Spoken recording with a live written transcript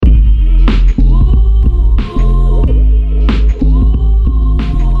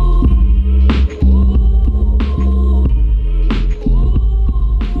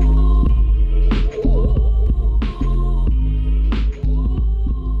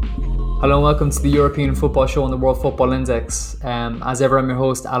Hello and welcome to the European Football Show on the World Football Index. As ever, I'm your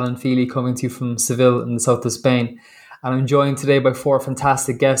host, Alan Feely, coming to you from Seville in the south of Spain. And I'm joined today by four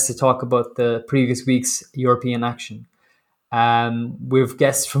fantastic guests to talk about the previous week's European action. We've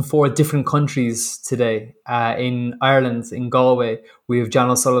guests from four different countries today. In Ireland, in Galway, we have John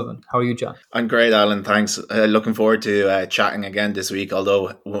O'Sullivan. How are you, John? I'm great, Alan. Thanks. Looking forward to chatting again this week,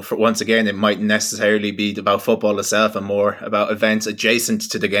 although once again it mightn't necessarily be about football itself and more about events adjacent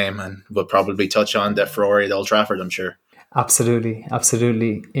to the game, and we'll probably touch on the Ferrari at Old Trafford, I'm sure. Absolutely.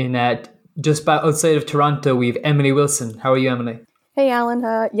 In just outside of Toronto, we have Emily Wilson. How are you, Emily? Hey, Alan.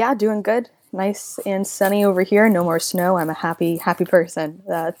 Doing good. Nice and sunny over here. No more snow. I'm a happy person.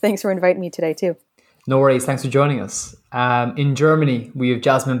 Thanks for inviting me today, too. No worries. Thanks for joining us. In Germany, we have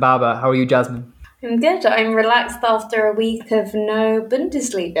Jasmine Baba. How are you, Jasmine? I'm good. I'm relaxed after a week of no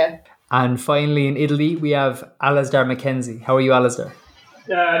Bundesliga. And finally, in Italy, we have Alasdair McKenzie. How are you, Alasdair?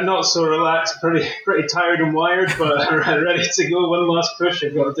 Not so relaxed. Pretty tired and wired, but ready to go. One last push.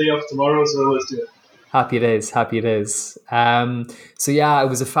 I've got a day off tomorrow, so let's do it. Happy days. It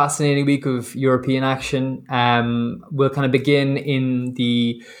was a fascinating week of European action. We'll kind of begin in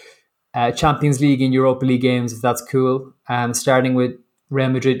the Champions League and Europa League games, if that's cool. Starting with Real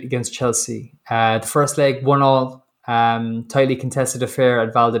Madrid against Chelsea. The first leg, 1-1, tightly contested affair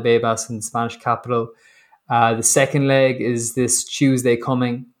at Valdebebas in the Spanish capital. The second leg is this Tuesday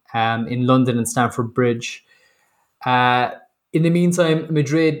coming in London and Stamford Bridge. In the meantime,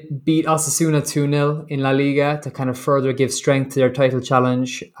 Madrid beat Osasuna 2-0 in La Liga to kind of further give strength to their title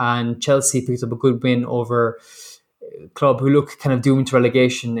challenge, and Chelsea picked up a good win over a club who look kind of doomed to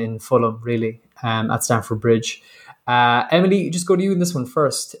relegation in Fulham, really, at Stamford Bridge. Emily, just go to you in this one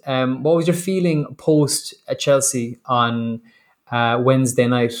first. What was your feeling post Chelsea on Wednesday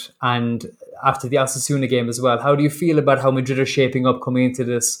night and after the Osasuna game as well? How do you feel about how Madrid are shaping up coming into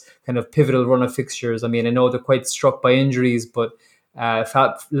this kind of pivotal run of fixtures? I mean, I know they're quite struck by injuries, but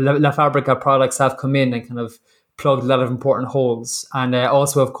La Fabrica products have come in and kind of plugged a lot of important holes. And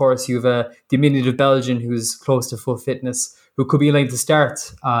also, of course, you have a diminutive Belgian who's close to full fitness, who could be in line to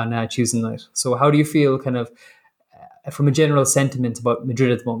start on Tuesday night. So how do you feel kind of from a general sentiment about Madrid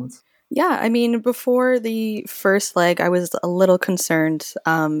at the moment? Yeah, I mean, before the first leg, I was a little concerned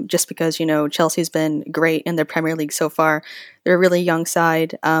just because, Chelsea's been great in their Premier League so far. They're a really young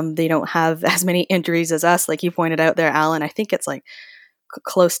side. They don't have as many injuries as us, like you pointed out there, Alan. I think it's like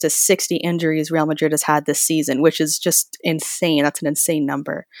close to 60 injuries Real Madrid has had this season, which is just insane. That's an insane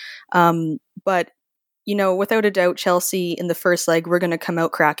number. But without a doubt, Chelsea in the first leg were going to come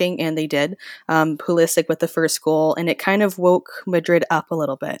out cracking, and they did. Pulisic with the first goal, and it kind of woke Madrid up a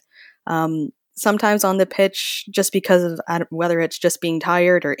little bit. Sometimes on the pitch, just because of whether it's just being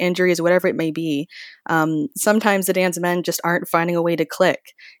tired or injuries, whatever it may be, sometimes Zidane's men just aren't finding a way to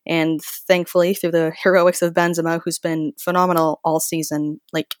click. And thankfully, through the heroics of Benzema, who's been phenomenal all season,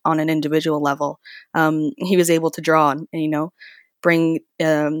 like on an individual level, he was able to draw and, bring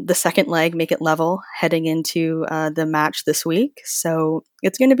the second leg, make it level heading into the match this week. So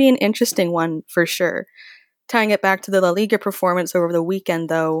it's going to be an interesting one for sure. Tying it back to the La Liga performance over the weekend,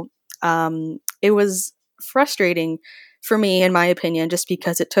 though, it was frustrating for me, in my opinion, just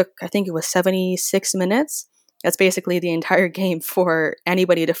because it took, I think it was 76 minutes. That's basically the entire game for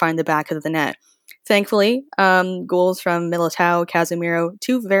anybody to find the back of the net. Thankfully, goals from Militao, Casemiro,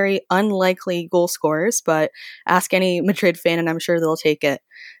 two very unlikely goal scorers, but ask any Madrid fan and I'm sure they'll take it.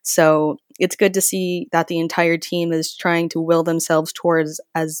 So it's good to see that the entire team is trying to will themselves towards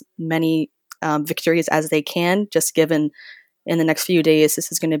as many victories as they can, just given in the next few days,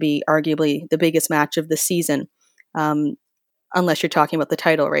 this is going to be arguably the biggest match of the season, unless you're talking about the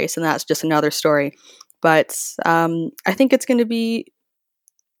title race, and that's just another story. But I think it's going to be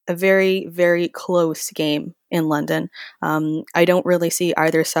a very, very close game in London. I don't really see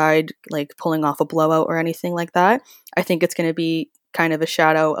either side like pulling off a blowout or anything like that. I think it's going to be kind of a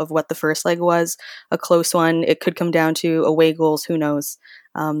shadow of what the first leg was, a close one. It could come down to away goals, who knows.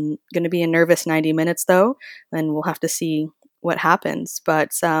 Going to be a nervous 90 minutes, though, and we'll have to see what happens.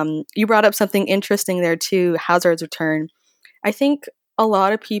 But you brought up something interesting there too, Hazard's return. I think a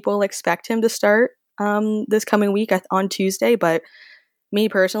lot of people expect him to start this coming week on Tuesday, but me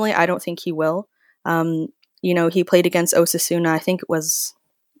personally, I don't think he will. He played against Osasuna, I think it was,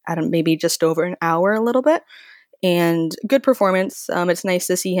 maybe just over an hour a little bit, and good performance. It's nice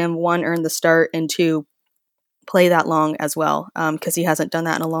to see him, one, earn the start, and two, play that long as well, because he hasn't done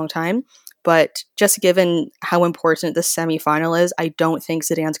that in a long time. But just given how important the semifinal is, I don't think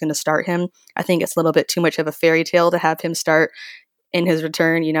Zidane's going to start him. I think it's a little bit too much of a fairy tale to have him start in his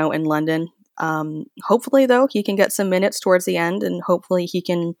return, in London. Hopefully, though, he can get some minutes towards the end, and hopefully he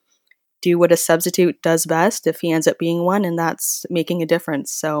can do what a substitute does best if he ends up being one, and that's making a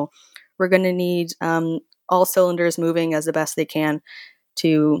difference. So we're going to need all cylinders moving as the best they can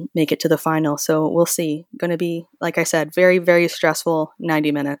to make it to the final. So we'll see. Going to be, like I said, very, very stressful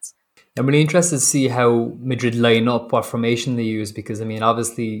 90 minutes. I'm really interested to see how Madrid line up, what formation they use, because, I mean,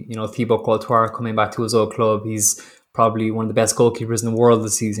 obviously, Thibaut Courtois coming back to his old club, he's probably one of the best goalkeepers in the world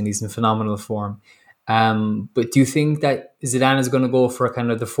this season. He's in phenomenal form. But do you think that Zidane is going to go for a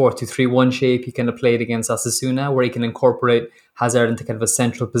kind of the 4-2-3-1 shape he kind of played against Osasuna, where he can incorporate Hazard into kind of a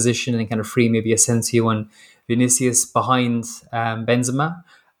central position and kind of free maybe Asensio and Vinicius behind Benzema,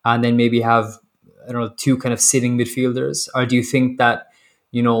 and then maybe have, I don't know, two kind of sitting midfielders? Or do you think that,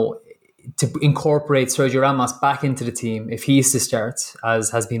 to incorporate Sergio Ramos back into the team, if he is to start, as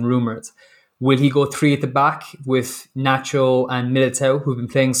has been rumoured, will he go three at the back with Nacho and Militao, who've been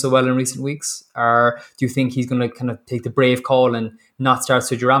playing so well in recent weeks? Or do you think he's going to kind of take the brave call and not start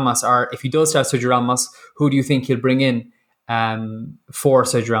Sergio Ramos? Or if he does start Sergio Ramos, who do you think he'll bring in for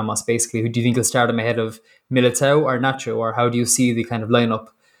Sergio Ramos, basically? Who do you think he'll start him ahead of Militao or Nacho? Or how do you see the kind of lineup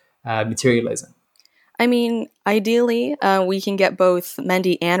materialising? I mean, ideally, we can get both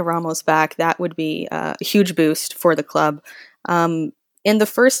Mendy and Ramos back. That would be a huge boost for the club. In the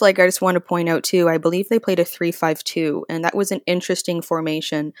first leg, I just want to point out, too, I believe they played a 3-5-2, and that was an interesting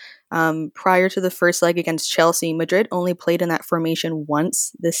formation. Prior to the first leg against Chelsea, Madrid only played in that formation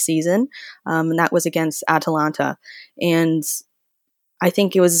once this season, and that was against Atalanta. And I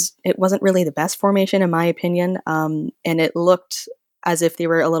think it wasn't really the best formation, in my opinion, and it looked as if they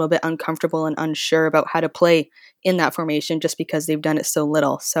were a little bit uncomfortable and unsure about how to play in that formation just because they've done it so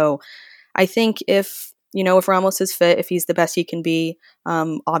little. So I think if Ramos is fit, if he's the best he can be,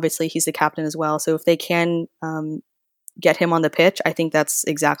 obviously he's the captain as well. So if they can get him on the pitch, I think that's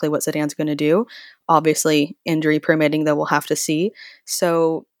exactly what Zidane's going to do. Obviously, injury permitting, though, we'll have to see.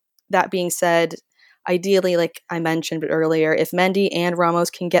 So that being said, ideally, like I mentioned earlier, if Mendy and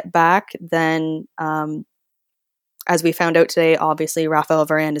Ramos can get back, then as we found out today, obviously Rafael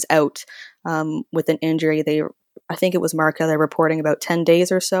Varane is out with an injury. I think it was Marca, they're reporting about 10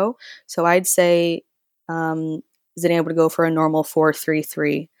 days or so. So I'd say Zidane would go for a normal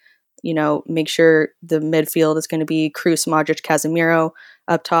 4-3-3. Make sure the midfield is going to be Kroos, Modric, Casemiro.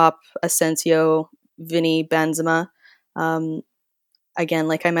 Up top, Asensio, Vini, Benzema. Again,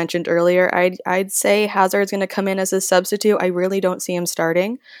 like I mentioned earlier, I'd say Hazard's going to come in as a substitute. I really don't see him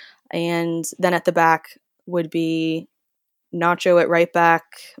starting. And then at the back would be Nacho at right back,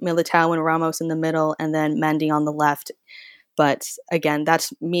 Militao and Ramos in the middle, and then Mendy on the left. But again,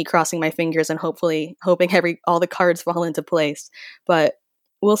 that's me crossing my fingers and hoping all the cards fall into place. But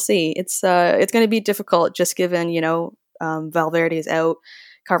we'll see. It's going to be difficult just given, Valverde is out,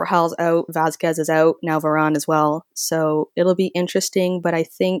 Carvajal's out, Vázquez is out, now Varane as well. So it'll be interesting, but I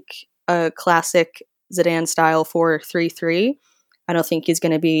think a classic Zidane style 4-3-3, I don't think he's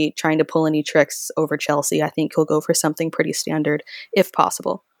going to be trying to pull any tricks over Chelsea. I think he'll go for something pretty standard, if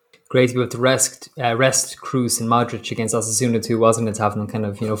possible. Great to be able to rest Kroos and Modric against Osasuna too, wasn't it? Having them kind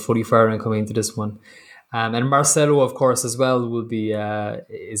of fully firing coming into this one, and Marcelo, of course, as well will be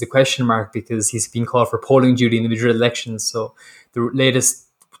is a question mark because he's been called for polling duty in the Madrid elections. So the latest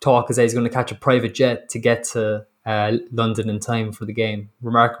talk is that he's going to catch a private jet to get to London in time for the game.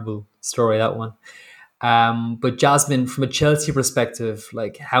 Remarkable story, that one. But Jasmine, from a Chelsea perspective,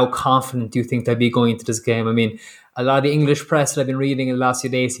 like how confident do you think they'll be going into this game? I mean, a lot of the English press that I've been reading in the last few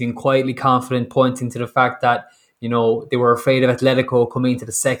days have been quietly confident, pointing to the fact that, they were afraid of Atletico coming into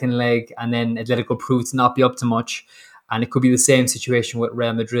the second leg and then Atletico proved to not be up to much. And it could be the same situation with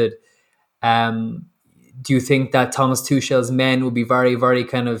Real Madrid. Do you think that Thomas Tuchel's men will be very, very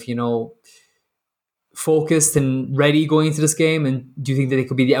kind of, focused and ready going into this game? And do you think that they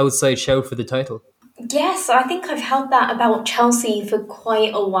could be the outside shout for the title? Yes, I think I've held that about Chelsea for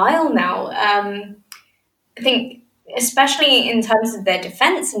quite a while now. I think, especially in terms of their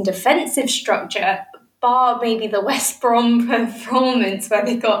defence and defensive structure, bar maybe the West Brom performance where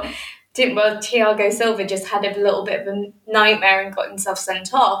Thiago Silva just had a little bit of a nightmare and got himself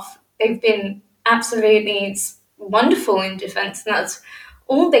sent off. They've been absolutely wonderful in defence, and that's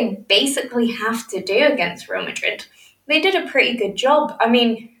all they basically have to do against Real Madrid. They did a pretty good job. I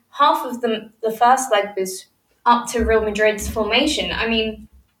mean, half of the first leg was up to Real Madrid's formation. I mean,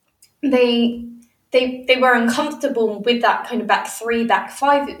 they were uncomfortable with that kind of back three, back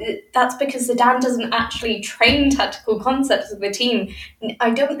five. That's because Zidane doesn't actually train tactical concepts of the team.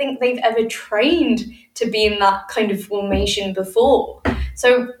 I don't think they've ever trained to be in that kind of formation before.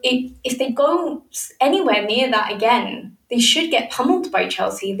 So if they go anywhere near that again, they should get pummeled by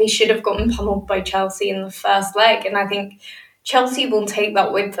Chelsea. They should have gotten pummeled by Chelsea in the first leg. And I think Chelsea will take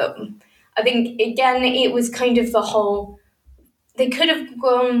that with them. I think, again, it was kind of the whole... They could have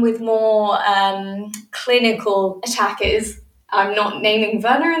gone with more clinical attackers. I'm not naming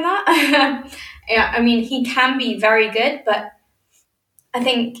Werner in that. Yeah, I mean, he can be very good, but I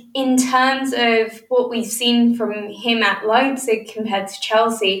think in terms of what we've seen from him at Leipzig compared to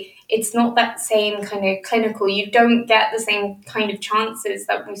Chelsea, it's not that same kind of clinical. You don't get the same kind of chances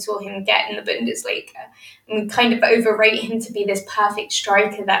that we saw him get in the Bundesliga. And we kind of overrate him to be this perfect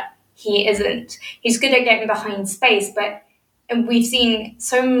striker that he isn't. He's good at getting behind space, but we've seen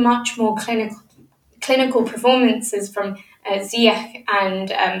so much more clinical performances from Ziyech and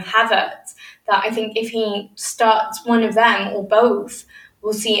Havertz that I think if he starts one of them or both,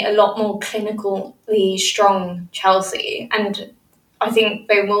 we'll see a lot more clinically strong Chelsea. And I think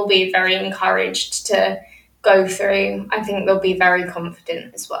they will be very encouraged to go through. I think they'll be very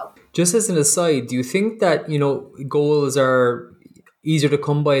confident as well. Just as an aside, do you think that, goals are easier to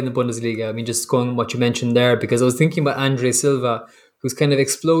come by in the Bundesliga? I mean, just going on what you mentioned there, because I was thinking about Andre Silva, who's kind of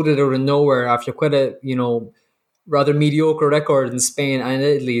exploded out of nowhere after quite a, rather mediocre record in Spain and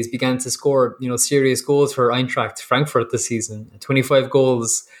Italy. He's began to score, serious goals for Eintracht Frankfurt this season. 25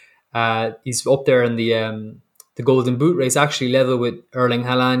 goals. He's up there in the Golden Boot race, actually level with Erling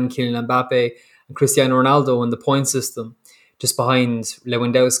Haaland, Kylian Mbappe, and Cristiano Ronaldo in the point system, just behind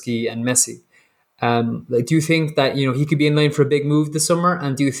Lewandowski and Messi. Do you think that he could be in line for a big move this summer?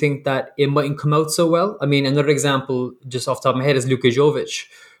 And do you think that it mightn't come out so well? I mean, another example just off the top of my head is Luka Jovic,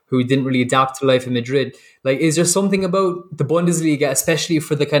 who didn't really adapt to life in Madrid. Is there something about the Bundesliga, especially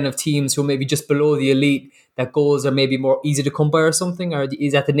for the kind of teams who are maybe just below the elite, that goals are maybe more easy to come by or something? Or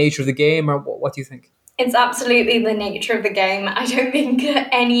is that the nature of the game? Or what do you think? It's absolutely the nature of the game. I don't think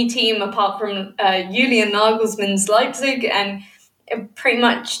any team apart from Julian Nagelsmann's Leipzig and pretty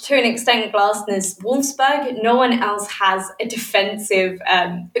much to an extent Glasner's Wolfsburg, no one else has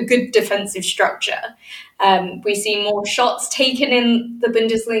a good defensive structure. We see more shots taken in the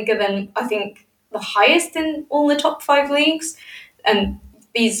Bundesliga than I think the highest in all the top 5 leagues. And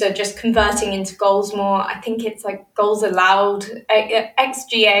these are just converting into goals more. I think it's like goals allowed.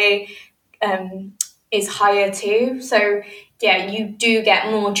 XGA is higher too. So yeah, you do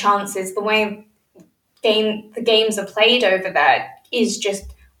get more chances. The way the games are played over there is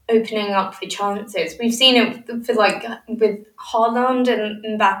just opening up for chances. We've seen it with Haaland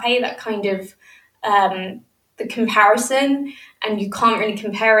and Mbappe, that kind of the comparison, and you can't really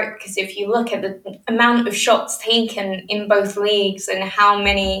compare it because if you look at the amount of shots taken in both leagues and how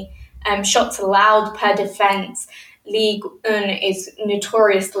many shots allowed per defence, Ligue 1 is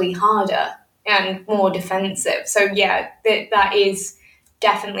notoriously harder and more defensive. So yeah, that is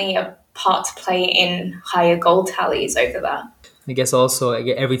definitely a part to play in higher goal tallies over there. I guess also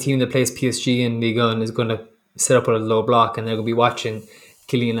every team that plays PSG in Ligue 1 is going to set up with a low block and they're going to be watching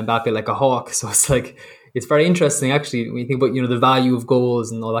Kylian Mbappe like a hawk. So it's very interesting actually when you think about the value of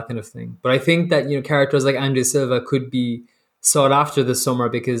goals and all that kind of thing. But I think that characters like Andre Silva could be sought after this summer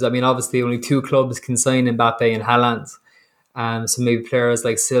because I mean obviously only 2 clubs can sign Mbappe and Haaland. So maybe players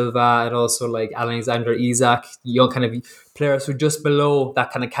like Silva and also like Alexander Isak, young kind of players who are just below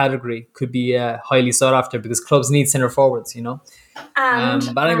that kind of category could be highly sought after because clubs need centre forwards, And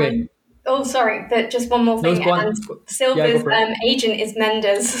but anyway. But just one more thing. And Silva's agent is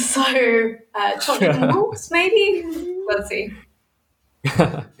Mendes, so Tottenham Wolves maybe. We'll see.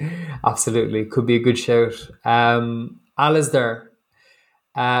 Absolutely, could be a good shout. Alisdair,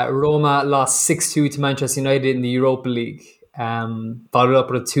 Roma lost 6-2 to Manchester United in the Europa League. Followed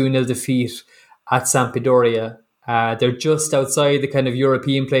up with a 2-0 defeat at Sampdoria. They're just outside the kind of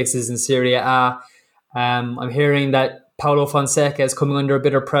European places in Serie A. I'm hearing that Paulo Fonseca is coming under a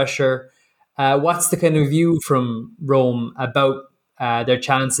bit of pressure. What's the kind of view from Rome about their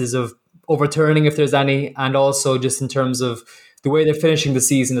chances of overturning, if there's any, and also just in terms of the way they're finishing the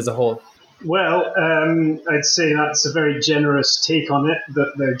season as a whole? Well, I'd say that's a very generous take on it,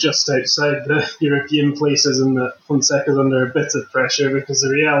 that they're just outside the European places and that Fonseca's under a bit of pressure, because the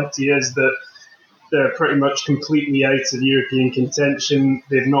reality is that they're pretty much completely out of European contention.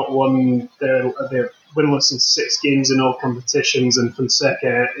 They've not won, they're winless in 6 games in all competitions, and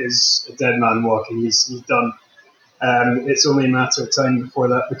Fonseca is a dead man walking. He's done. It's only a matter of time before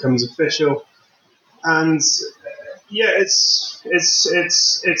that becomes official. And yeah,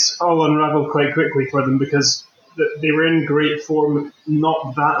 it's all unraveled quite quickly for them because they were in great form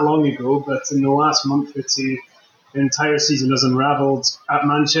not that long ago, but in the last month or two, the entire season has unraveled. At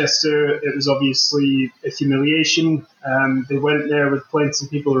Manchester, it was obviously a humiliation. They went there with plenty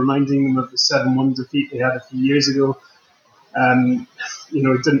of people reminding them of the 7-1 defeat they had a few years ago.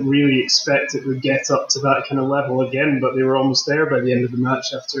 Didn't really expect it would get up to that kind of level again, but they were almost there by the end of the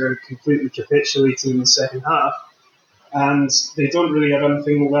match after completely capitulating in the second half. And they don't really have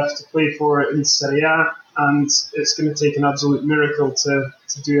anything left to play for in Serie A, and it's going to take an absolute miracle to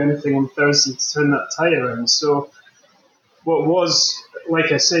do anything on Thursday to turn that tie around. So what was,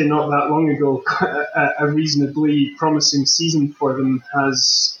 like I say, not that long ago, a reasonably promising season for them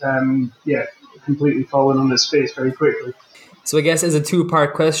has, completely fallen on its face very quickly. So I guess as a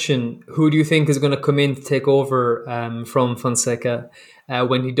two-part question, who do you think is going to come in to take over from Fonseca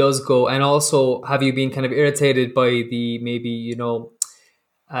when he does go? And also, have you been kind of irritated by the maybe,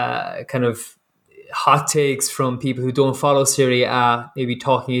 kind of hot takes from people who don't follow Serie A, maybe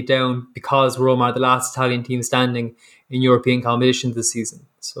talking it down because Roma are the last Italian team standing in European competition this season?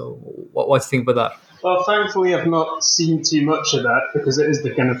 So what do you think about that? Well, thankfully, I've not seen too much of that because it is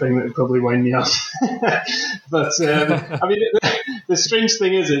the kind of thing that would probably wind me up. But the strange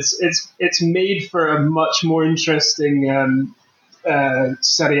thing is, it's made for a much more interesting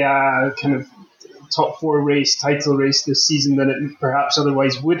Serie A kind of top four race, title race this season than it perhaps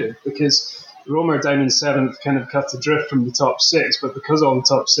otherwise would have, because Roma are down in seventh, kind of cut adrift from the top six. But because all the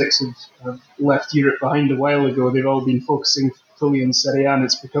top six have left Europe behind a while ago, they've all been focusing fully in Serie A, and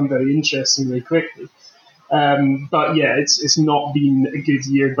it's become very interesting very quickly. But yeah, it's not been a good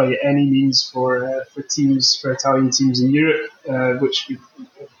year by any means for Italian teams in Europe, which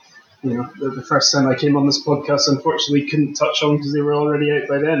the first time I came on this podcast, unfortunately, couldn't touch on because they were already out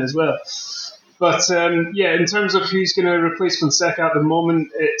by then as well. But in terms of who's going to replace Fonseca at the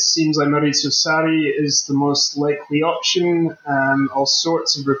moment, it seems like Maurizio Sarri is the most likely option. All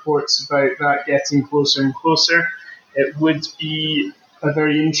sorts of reports about that getting closer and closer. It would be a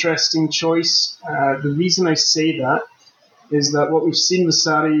very interesting choice. The reason I say that is that what we've seen with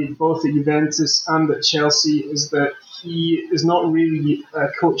Sarri, both at Juventus and at Chelsea, is that he is not really a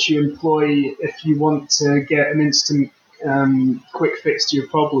coach you employ if you want to get an instant quick fix to your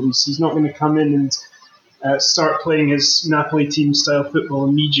problems. He's not going to come in and start playing his Napoli team style football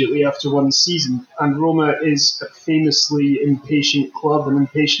immediately after one season. And Roma is a famously impatient club and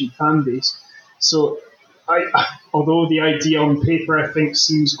impatient fan base. So although the idea on paper I think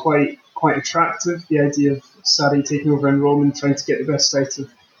seems quite attractive, the idea of Sarri taking over in Rome and trying to get the best out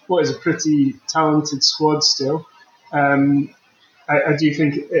of what is a pretty talented squad still, I do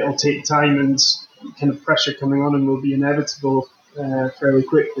think it'll take time, and kind of pressure coming on him will be inevitable fairly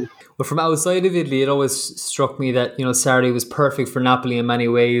quickly. Well, from outside of Italy, it always struck me that Sarri was perfect for Napoli in many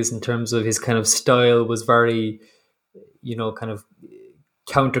ways in terms of his kind of style was very, kind of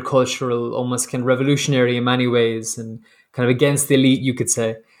countercultural, almost kind of revolutionary in many ways, and kind of against the elite, you could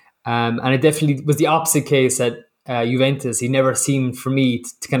say. And it definitely was the opposite case at Juventus. He never seemed for me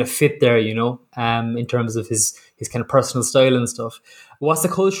to kind of fit there, in terms of his kind of personal style and stuff. What's the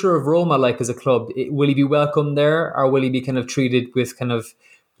culture of Roma like as a club? Will he be welcome there, or will he be kind of treated with kind of,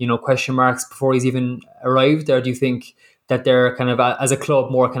 question marks before he's even arrived? Or do you think that they're kind of, as a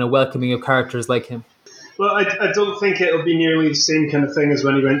club, more kind of welcoming of characters like him? Well, I don't think it'll be nearly the same kind of thing as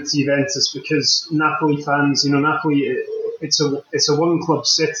when he went to Juventus, because Napoli fans, Napoli, it's a one club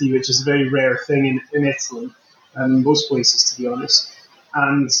city, which is a very rare thing in Italy and most places, to be honest.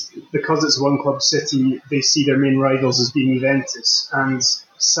 And because it's a one club city, they see their main rivals as being Juventus. And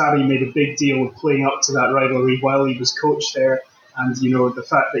Sarri made a big deal of playing up to that rivalry while he was coach there. And, the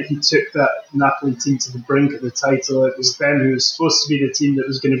fact that he took that Napoli team to the brink of the title, it was them who was supposed to be the team that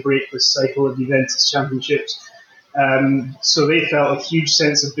was going to break this cycle of Juventus championships. So they felt a huge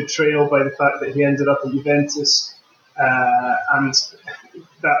sense of betrayal by the fact that he ended up at Juventus. And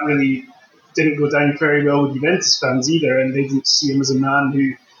that really didn't go down very well with Juventus fans either, and they didn't see him as a man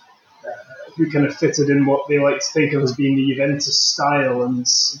who kind of fitted in what they like to think of as being the Juventus style, and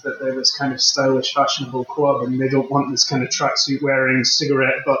that they're this kind of stylish, fashionable club, and they don't want this kind of tracksuit wearing,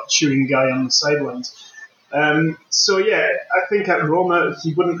 cigarette butt chewing guy on the sidelines. I think at Roma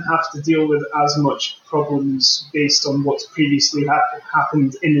he wouldn't have to deal with as much problems based on what's previously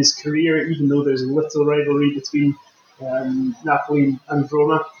happened in his career, even though there's a little rivalry between Napoli and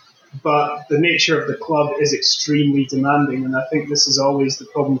Roma. But the nature of the club is extremely demanding, and I think this is always the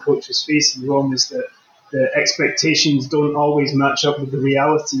problem coaches face in Rome, is that the expectations don't always match up with the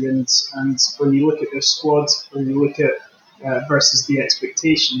reality. And when you look at their squad, when you look at versus the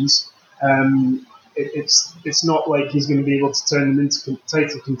expectations, it's not like he's going to be able to turn them into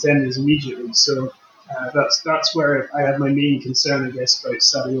title contenders immediately. So that's where I had my main concern, I guess, about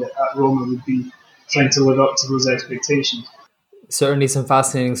Sarri at Roma, would be trying to live up to those expectations. Certainly some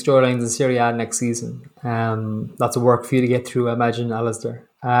fascinating storylines in Serie A next season. Lots of work for you to get through, I imagine, Alistair.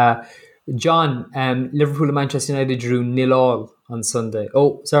 John, Liverpool and Manchester United drew 0-0 on Sunday.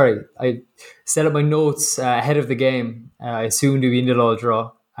 Oh, sorry, I set up my notes ahead of the game. I assumed it would be a 0-0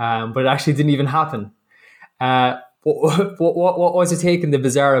 draw, but it actually didn't even happen. What was your take on the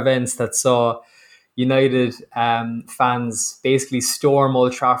bizarre events that saw United fans basically storm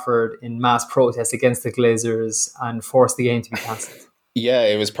Old Trafford in mass protest against the Glazers and force the game to be cancelled? Yeah,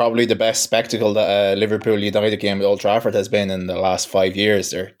 it was probably the best spectacle that a Liverpool United game at Old Trafford has been in the last 5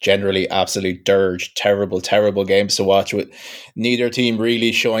 years. They're generally absolute dirge, terrible, terrible games to watch, with neither team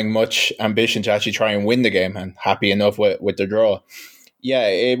really showing much ambition to actually try and win the game, and happy enough with the draw. Yeah,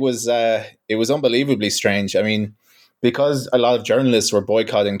 it was unbelievably strange. I mean, because a lot of journalists were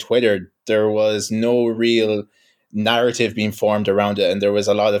boycotting Twitter, there was no real narrative being formed around it, and there was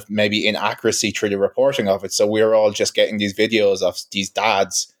a lot of maybe inaccuracy through the reporting of it. So we were all just getting these videos of these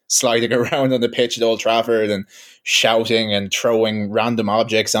dads sliding around on the pitch at Old Trafford and shouting and throwing random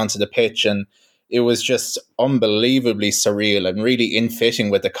objects onto the pitch, and it was just unbelievably surreal and really in fitting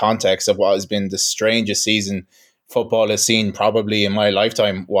with the context of what has been the strangest season football has seen probably in my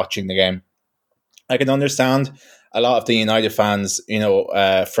lifetime watching the game. I can understand a lot of the United fans,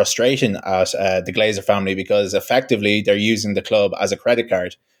 frustration at the Glazer family, because effectively they're using the club as a credit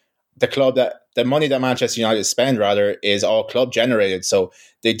card. The money that Manchester United spend rather is all club generated. So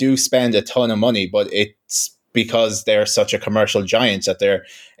they do spend a ton of money, but it's because they're such a commercial giant that they're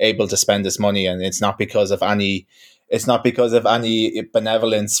able to spend this money, and it's not because of any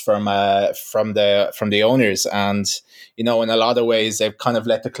benevolence from the owners. And in a lot of ways they've kind of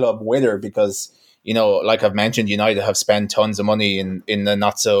let the club wither, because like I've mentioned, United have spent tons of money in the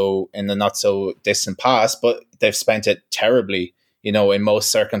not so distant past, but they've spent it terribly, in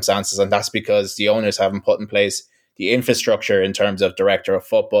most circumstances, and that's because the owners haven't put in place the infrastructure in terms of director of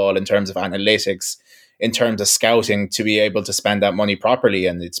football, in terms of analytics, in terms of scouting, to be able to spend that money properly,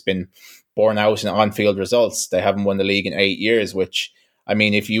 and it's been borne out in on-field results. They haven't won the league in 8 years, which, I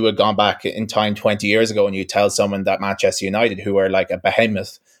mean, if you had gone back in time 20 years ago and you tell someone that Manchester United, who are like a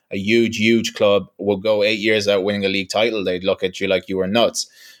behemoth, a huge club, will go 8 years without winning a league title, they'd look at you like you were nuts.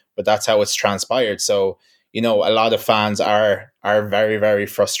 But that's how it's transpired. So, a lot of fans are very, very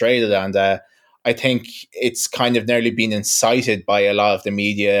frustrated, and I think it's kind of nearly been incited by a lot of the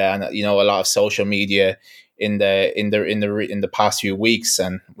media and a lot of social media in the past few weeks,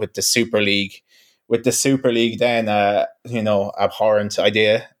 and with the Super League. With the Super League, then abhorrent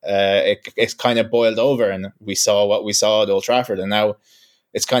idea, it's kind of boiled over, and we saw what we saw at Old Trafford, and now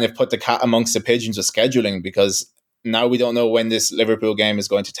it's kind of put the cat amongst the pigeons with scheduling, because now we don't know when this Liverpool game is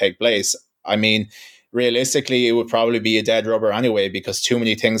going to take place. I mean, realistically, it would probably be a dead rubber anyway, because too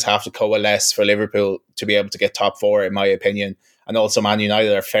many things have to coalesce for Liverpool to be able to get top four, in my opinion. And also Man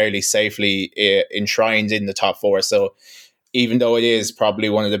United are fairly safely enshrined in the top four. So even though it is probably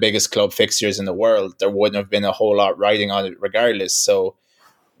one of the biggest club fixtures in the world, there wouldn't have been a whole lot riding on it regardless. So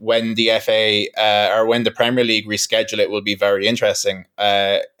when the FA or when the Premier League reschedule it will be very interesting.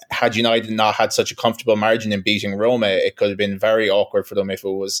 Had United not had such a comfortable margin in beating Roma, it could have been very awkward for them if it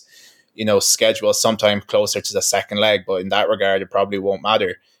was, scheduled sometime closer to the second leg. But in that regard, it probably won't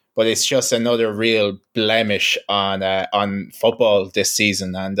matter. But it's just another real blemish on football this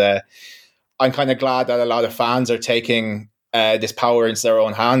season, and I'm kind of glad that a lot of fans are taking this power into their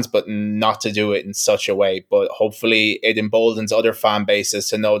own hands, but not to do it in such a way. But hopefully it emboldens other fan bases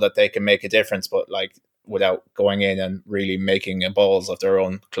to know that they can make a difference, but without going in and really making balls of their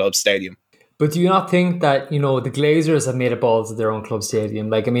own club stadium. But do you not think that, the Glazers have made a balls of their own club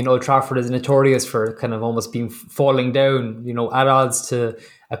stadium? Old Trafford is notorious for kind of almost being falling down, at odds to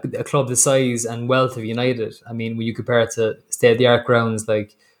a club the size and wealth of United. When you compare it to state-of-the-art grounds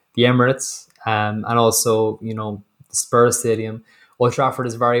like the Emirates, and also, the Spurs Stadium, Old Trafford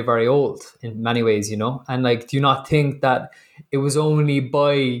is very, very old in many ways, and do you not think that it was only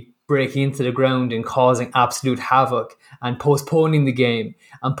by breaking into the ground and causing absolute havoc and postponing the game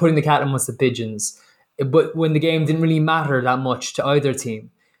and putting the cat amongst the pigeons, but when the game didn't really matter that much to either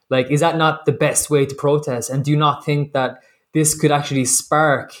team, is that not the best way to protest? And do you not think that this could actually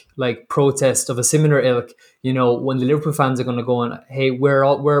spark protest of a similar ilk, when the Liverpool fans are going to go on, hey,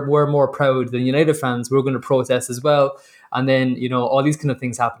 we're more proud than United fans, we're going to protest as well. And then, all these kind of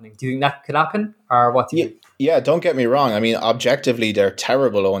things happening. Do you think that could happen, or what do you think? Yeah, don't get me wrong. Objectively, they're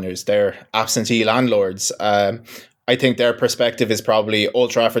terrible owners. They're absentee landlords. I think their perspective is probably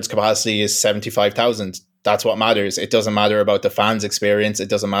Old Trafford's capacity is 75,000. That's what matters. It doesn't matter about the fans' experience. It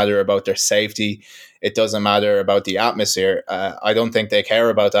doesn't matter about their safety. It doesn't matter about the atmosphere. I don't think they care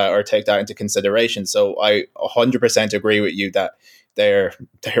about that or take that into consideration. So I 100% agree with you that they're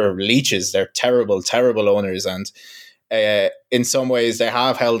leeches. They're terrible, terrible owners. And in some ways they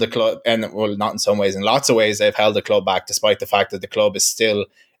have held the club, and well, not in some ways, in lots of ways they've held the club back, despite the fact that the club is still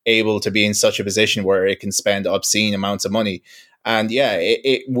able to be in such a position where it can spend obscene amounts of money. And yeah,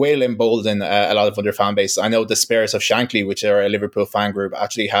 it will embolden a lot of other fan bases. I know the Spirits of Shankly, which are a Liverpool fan group,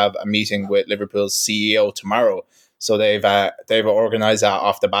 actually have a meeting with Liverpool's CEO tomorrow. So they've organised that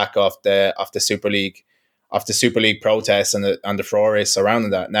off the back of the Super League, protests and the furore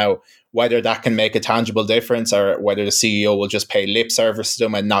surrounding that. Now, whether that can make a tangible difference or whether the CEO will just pay lip service to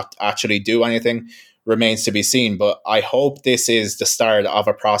them and not actually do anything remains to be seen. But I hope this is the start of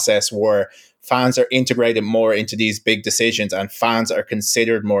a process where fans are integrated more into these big decisions and fans are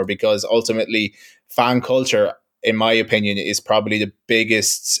considered more, because ultimately fan culture, in my opinion, is probably the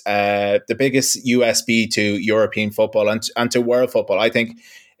biggest USP to European football and to world football. I think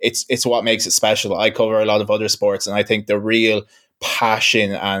it's what makes it special. I cover a lot of other sports, and I think the real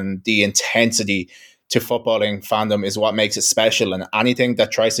passion and the intensity to footballing fandom is what makes it special. And anything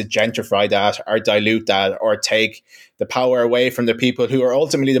that tries to gentrify that or dilute that or take the power away from the people who are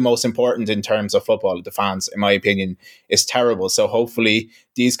ultimately the most important in terms of football, the fans, in my opinion, is terrible. So hopefully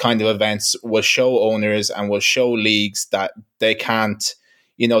these kind of events will show owners and will show leagues that they can't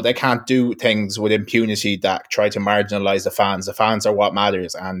do things with impunity that try to marginalize the fans. The fans are what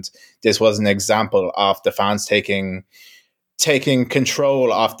matters. And this was an example of the fans taking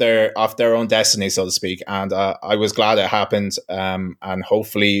control of their own destiny, so to speak. And I was glad it happened. And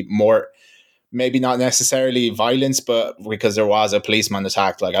hopefully more, maybe not necessarily violence, but because there was a policeman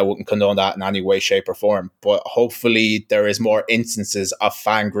attacked, like I wouldn't condone that in any way, shape or form. But hopefully there is more instances of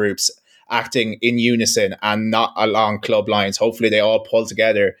fan groups acting in unison and not along club lines. Hopefully they all pull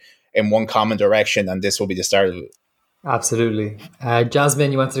together in one common direction, and this will be the start of it. Absolutely.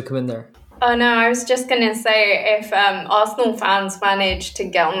 Jasmine, you wanted to come in there? Oh no, I was just going to say, if Arsenal fans manage to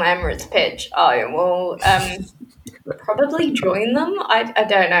get on the Emirates pitch, I will probably join them. I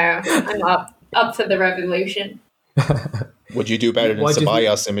don't know. I'm up for the revolution. Would you do better than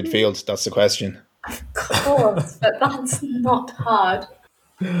Ceballos in midfield? That's the question. Of course, but that's not hard.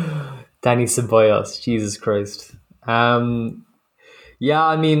 Danny Ceballos, Jesus Christ. Yeah,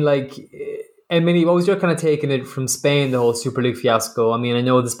 I mean, like, Emily, what was your kind of taking it from Spain, the whole Super League fiasco? I mean, I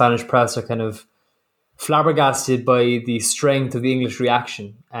know the Spanish press are kind of flabbergasted by the strength of the English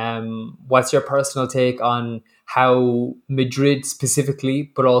reaction. What's your personal take on how Madrid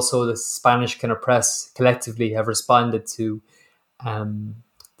specifically, but also the Spanish kind of press collectively have responded to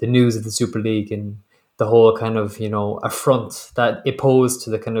the news of the Super League and the whole kind of, affront that it posed to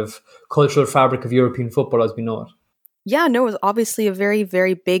the kind of cultural fabric of European football as we know it? Yeah, no, it was obviously a very,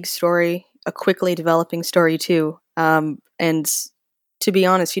 very big story, a quickly developing story too. And to be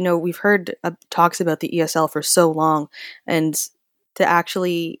honest, we've heard talks about the ESL for so long, and to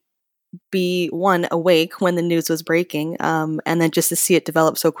actually be awake when the news was breaking, and then just to see it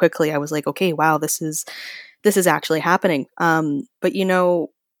develop so quickly, I was like, okay, wow, this is actually happening. But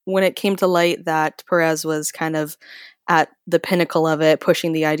when it came to light that Perez was kind of at the pinnacle of it,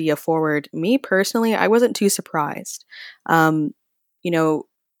 pushing the idea forward, me personally, I wasn't too surprised.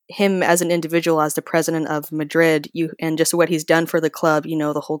 Him as an individual, as the president of Madrid, and just what he's done for the club,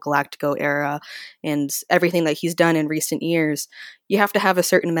 the whole Galactico era and everything that he's done in recent years, you have to have a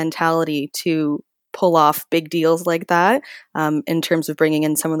certain mentality to pull off big deals like that, in terms of bringing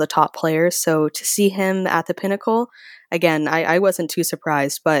in some of the top players. So to see him at the pinnacle, again, I wasn't too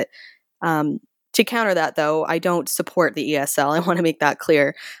surprised. But to counter that, though, I don't support the ESL. I want to make that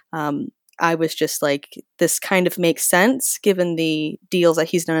clear. I was just like, this kind of makes sense given the deals that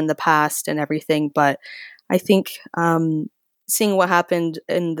he's done in the past and everything. But I think seeing what happened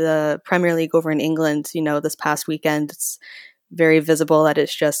in the Premier League over in England, this past weekend, it's very visible that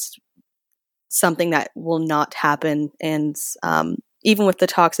it's just something that will not happen. And even with the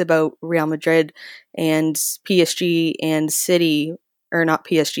talks about Real Madrid and PSG and City, or not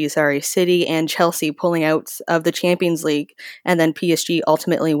PSG, sorry, City and Chelsea pulling out of the Champions League, and then PSG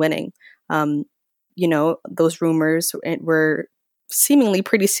ultimately winning. Those rumors were seemingly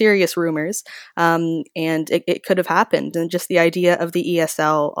pretty serious rumors, and it could have happened. And just the idea of the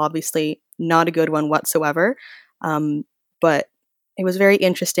ESL, obviously not a good one whatsoever, but it was very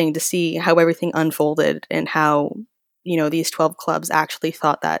interesting to see how everything unfolded and how, these 12 clubs actually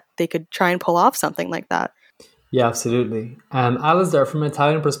thought that they could try and pull off something like that. Yeah, absolutely. Alistair, from an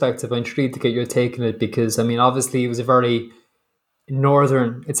Italian perspective, I'm intrigued to get your take on it because, I mean, obviously it was a very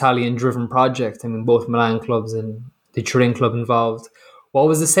northern Italian-driven project. I mean, both Milan clubs and the Turin club involved. What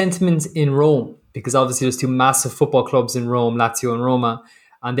was the sentiment in Rome? Because obviously there's two massive football clubs in Rome, Lazio and Roma,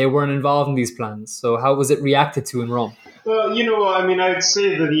 and they weren't involved in these plans. So how was it reacted to in Rome? Well, I would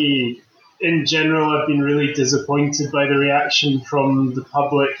say that in general, I've been really disappointed by the reaction from the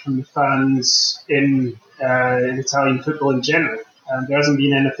public, from the fans in Italian football in general. There hasn't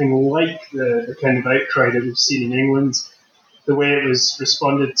been anything like the kind of outcry that we've seen in England. The way it was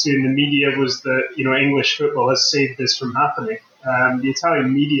responded to in the media was that, English football has saved this from happening. The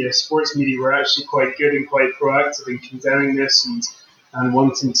Italian media, sports media, were actually quite good and quite proactive in condemning this and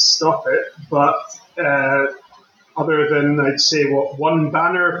wanting to stop it. But other than, I'd say, one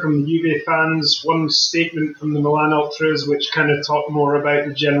banner from the Juve fans, one statement from the Milan Ultras, which kind of talked more about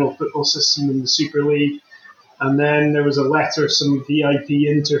the general football system in the Super League. And then there was a letter some VIP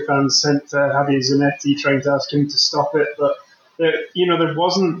Inter fans sent to Javier Zanetti trying to ask him to stop it. But there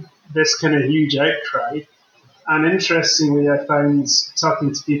wasn't this kind of huge outcry. And interestingly, I found,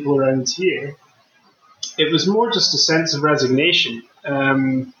 talking to people around here, it was more just a sense of resignation.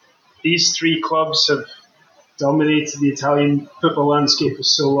 These three clubs have dominated the Italian football landscape for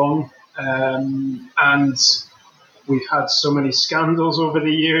so long, and we've had so many scandals over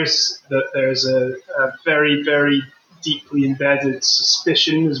the years that there's a very, very deeply embedded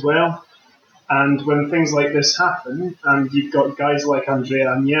suspicion as well. And when things like this happen, and you've got guys like Andrea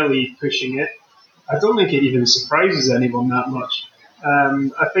Agnelli pushing it, I don't think it even surprises anyone that much.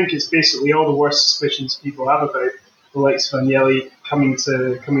 I think it's basically all the worst suspicions people have about the likes of Agnelli coming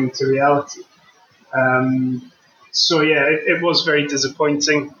to reality. So yeah, it was very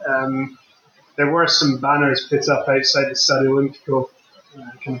disappointing. There were some banners put up outside the Stadio Olimpico,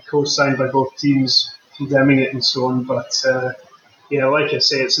 kind of co-signed by both teams, condemning it and so on. But like I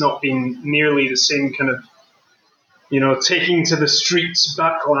say, it's not been nearly the same kind of, taking to the streets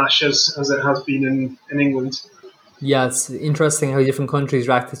backlash as it has been in England. Yeah, it's interesting how different countries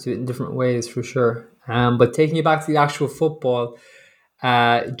reacted to it in different ways, for sure. But taking you back to the actual football,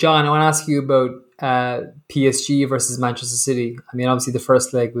 John, I want to ask you about PSG versus Manchester City. I mean, obviously the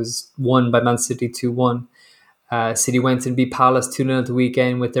first leg was won by Man City 2-1. City went and beat Palace 2-0 at the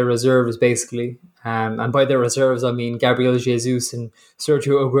weekend with their reserves, basically. And by their reserves, I mean Gabriel Jesus and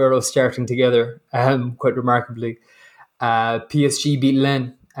Sergio Aguero starting together, quite remarkably. PSG beat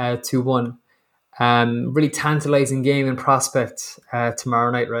Lens 2-1. Really tantalising game and prospect tomorrow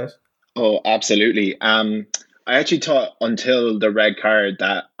night, right? Oh, absolutely. I actually thought until the red card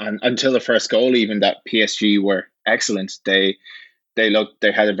and until the first goal even, that PSG were excellent. They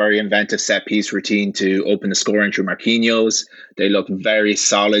had a very inventive set piece routine to open the scoring through Marquinhos. They looked very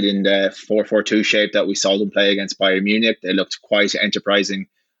solid in the 4-4-2 shape that we saw them play against Bayern Munich. They looked quite enterprising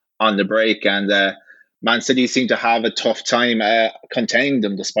on the break, and Man City seemed to have a tough time containing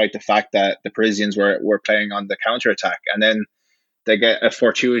them, despite the fact that the Parisians were playing on the counter-attack. And then they get a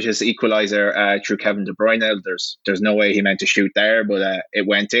fortuitous equaliser through Kevin De Bruyne. There's no way he meant to shoot there, but it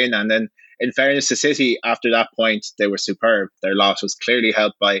went in. And then, in fairness to City, after that point, they were superb. Their loss was clearly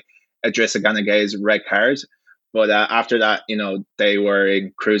helped by Idrissa Gana Gueye's red card. But after that, they were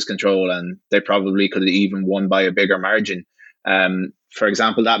in cruise control, and they probably could have even won by a bigger margin. For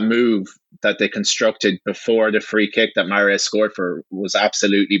example, that move that they constructed before the free kick that Mahrez scored for was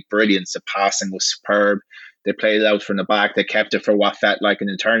absolutely brilliant. The passing was superb. They played it out from the back. They kept it for what felt like an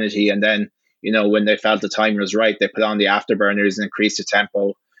eternity. And then, when they felt the time was right, they put on the afterburners and increased the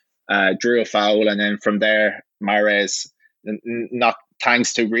tempo, drew a foul. And then from there, Mahrez, not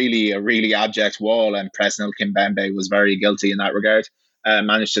thanks to a really abject wall, and Presnel Kimpembe was very guilty in that regard,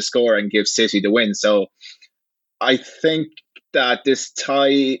 managed to score and give City the win. So I think that this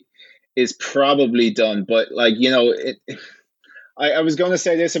tie is probably done. But I was going to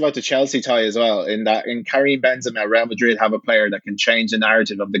say this about the Chelsea tie as well, in that in Karim Benzema, Real Madrid have a player that can change the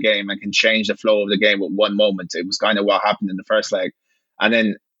narrative of the game and can change the flow of the game with one moment. It was kind of what happened in the first leg. And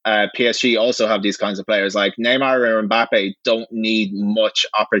then PSG also have these kinds of players. Like Neymar or Mbappe don't need much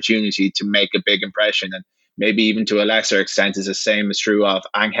opportunity to make a big impression, and maybe even to a lesser extent is the same is true of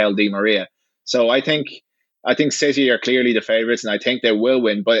Angel Di Maria. So I think City are clearly the favourites, and I think they will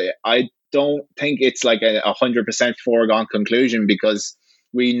win, but I don't think it's like a 100% foregone conclusion, because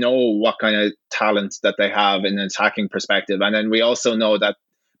we know what kind of talent that they have in an attacking perspective. And then we also know that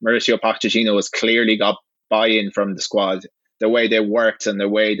Mauricio Pochettino has clearly got buy-in from the squad. The way they worked and the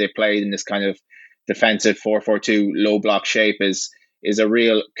way they played in this kind of defensive 4-4-2 low block shape is a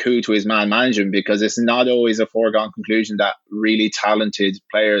real coup to his man management, because it's not always a foregone conclusion that really talented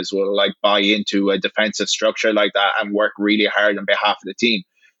players will buy into a defensive structure like that and work really hard on behalf of the team.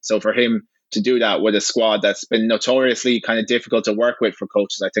 So for him to do that with a squad that's been notoriously kind of difficult to work with for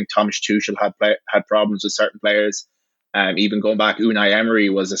coaches, I think Thomas Tuchel had problems with certain players. Even going back, Unai Emery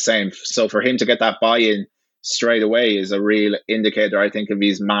was the same. So for him to get that buy-in straight away is a real indicator, I think, of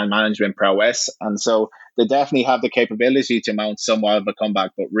his man management prowess. And so they definitely have the capability to mount somewhat of a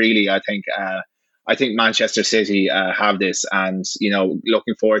comeback. But really, I think Manchester City have this, and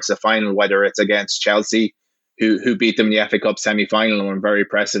looking forward to the final, whether it's against Chelsea, who beat them in the FA Cup semi-final and were very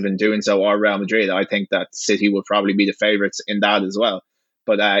impressive in doing so, or Real Madrid. I think that City would probably be the favourites in that as well.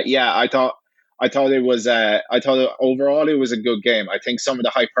 But I thought it was. I thought overall it was a good game. I think some of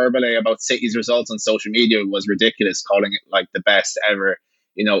the hyperbole about City's results on social media was ridiculous, calling it like the best ever,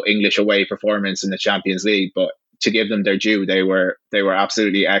 English away performance in the Champions League. But to give them their due, they were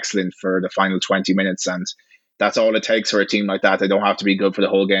absolutely excellent for the final 20 minutes, and that's all it takes for a team like that. They don't have to be good for the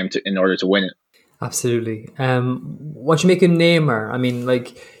whole game in order to win it. Absolutely. What you make of Neymar? I mean,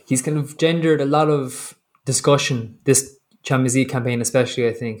 he's kind of gendered a lot of discussion this Champions League campaign, especially,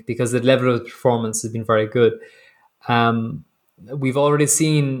 I think, because the level of performance has been very good. We've already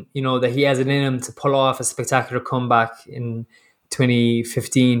seen, that he has it in him to pull off a spectacular comeback. In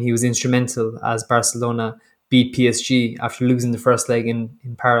 2015, he was instrumental as Barcelona beat PSG after losing the first leg in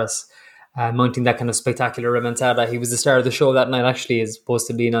Paris, mounting that kind of spectacular remontada. He was the star of the show that night, actually, as opposed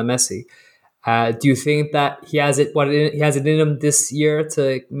to Lionel Messi. Do you think that he has it in him this year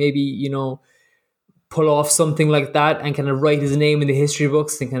to maybe, pull off something like that and kind of write his name in the history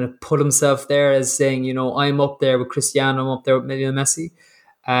books and kind of put himself there as saying, I'm up there with Cristiano, I'm up there with Lionel Messi?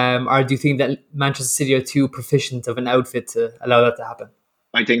 Or do you think that Manchester City are too proficient of an outfit to allow that to happen?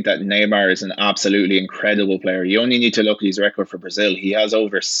 I think that Neymar is an absolutely incredible player. You only need to look at his record for Brazil. He has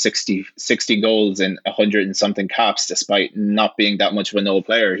over 60 goals in 100 and something caps, despite not being that much of an old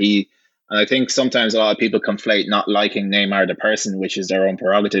player. And I think sometimes a lot of people conflate not liking Neymar the person, which is their own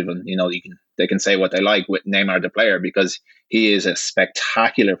prerogative, and they can say what they like with Neymar the player, because he is a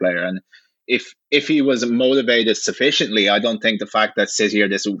spectacular player. And if he was motivated sufficiently, I don't think the fact that City are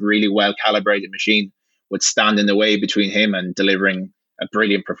this really well calibrated machine would stand in the way between him and delivering a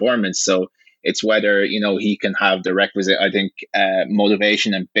brilliant performance. So it's whether he can have the requisite, I think,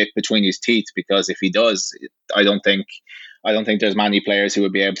 motivation and bit between his teeth, because if he does, I don't think there's many players who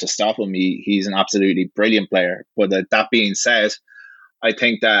would be able to stop him. He's an absolutely brilliant player. But that being said, I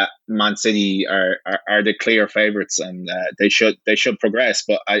think that Man City are the clear favourites, and they should progress.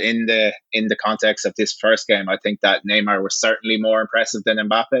 But in the context of this first game, I think that Neymar was certainly more impressive than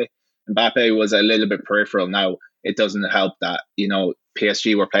Mbappe. Mbappe was a little bit peripheral. Now, it doesn't help that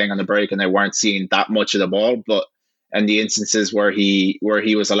PSG were playing on the break and they weren't seeing that much of the ball. But in the instances where he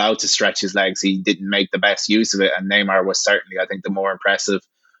was allowed to stretch his legs, he didn't make the best use of it. And Neymar was certainly, I think, the more impressive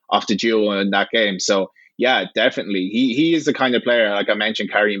of the duo in that game. So yeah, definitely. He is the kind of player, like I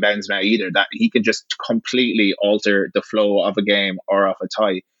mentioned, Karim Benzema either, that he can just completely alter the flow of a game or of a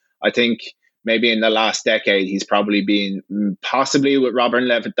tie. I think maybe in the last decade, he's probably been, possibly with Robert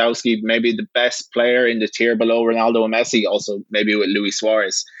Lewandowski, maybe the best player in the tier below Ronaldo and Messi, also maybe with Luis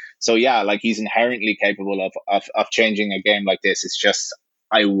Suarez. So yeah, he's inherently capable of changing a game like this. It's just,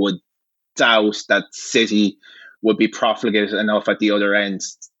 I would doubt that City would be profligate enough at the other end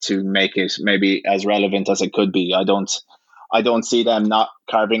to make it maybe as relevant as it could be. I don't see them not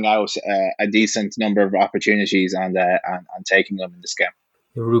carving out a decent number of opportunities and taking them in this game.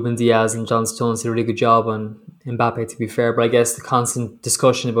 Ruben Diaz and John Stones did a really good job on Mbappe, to be fair, but I guess the constant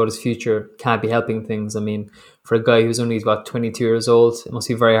discussion about his future can't be helping things. I mean, for a guy who's only about 22 years old, it must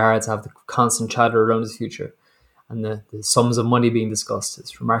be very hard to have the constant chatter around his future, and the sums of money being discussed.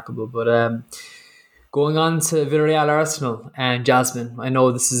 It's remarkable. But going on to Villarreal Arsenal, and Jasmine, I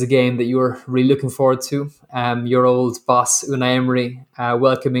know this is a game that you're really looking forward to. Your old boss Unai Emery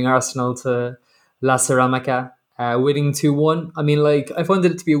welcoming Arsenal to La Ceramica. Winning 2-1. I mean, I found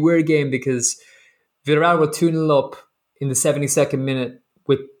it to be a weird game because Villarreal were 2-0 up in the 72nd minute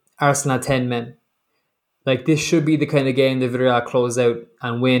with Arsenal at 10 men. This should be the kind of game that Villarreal close out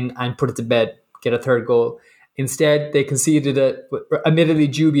and win and put it to bed, get a third goal. Instead, they conceded a admittedly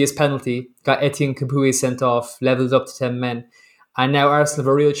dubious penalty, got Etienne Capoue sent off, levelled up to 10 men, and now Arsenal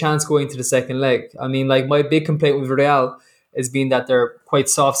have a real chance going to the second leg. I mean, my big complaint with Villarreal has been that they're quite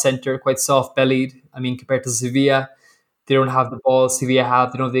soft-centred, quite soft-bellied. I mean, compared to Sevilla, they don't have the ball Sevilla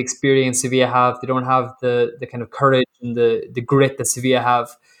have. They don't have the experience Sevilla have. They don't have the kind of courage and the grit that Sevilla have.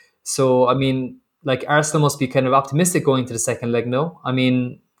 So, I mean, Arsenal must be kind of optimistic going to the second leg, no? I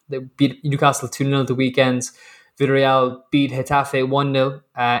mean, they beat Newcastle 2-0 the weekend. Villarreal beat Getafe 1-0.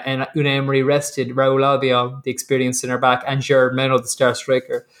 And Unai Emery rested Raúl Albiol, the experienced centre back, and Gerard Menno, the star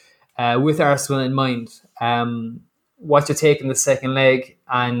striker, with Arsenal in mind. What's your take in the second leg,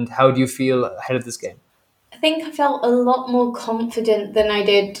 and how do you feel ahead of this game? I think I felt a lot more confident than I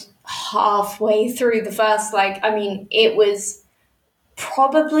did halfway through the first leg. I mean, it was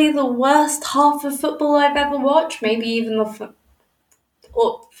probably the worst half of football I've ever watched, maybe even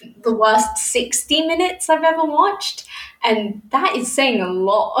the worst 60 minutes I've ever watched. And that is saying a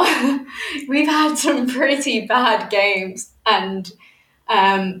lot. We've had some pretty bad games. And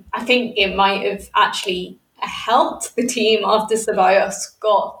I think it might have actually helped the team after Ceballos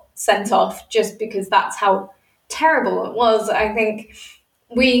got sent off, just because that's how terrible it was. I think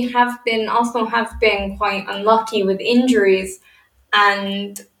Arsenal have been quite unlucky with injuries,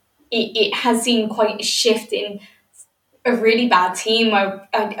 and it has seen quite a shift in a really bad team.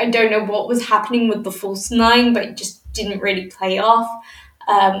 I don't know what was happening with the false nine, but it just didn't really play off.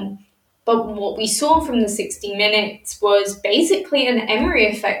 But what we saw from the 60 minutes was basically an Emery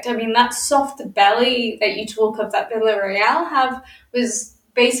effect. I mean, that soft belly that you talk of that Villarreal have was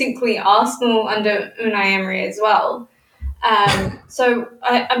basically Arsenal under Unai Emery as well. So,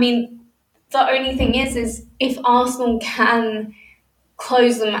 I mean, the only thing is if Arsenal can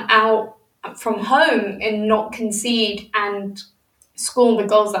close them out from home and not concede and score the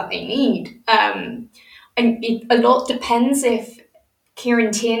goals that they need. And a lot depends if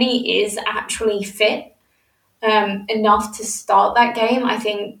Kieran Tierney is actually fit enough to start that game. I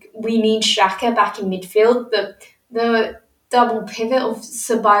think we need Xhaka back in midfield. The double pivot of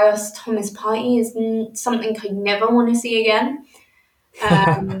Ceballos, Thomas Partey is something I never want to see again.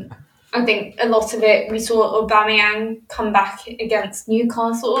 I think a lot of it, we saw Aubameyang come back against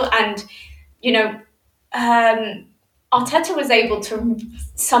Newcastle, and, you know, Arteta was able to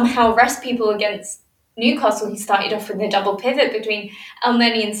somehow rest people against Newcastle. He started off with a double pivot between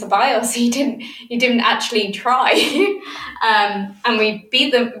Elneny and Ceballos. He didn't actually try. And we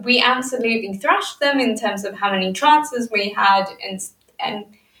beat them. We absolutely thrashed them in terms of how many chances we had and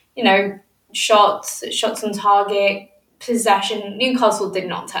you know, shots on target, possession. Newcastle did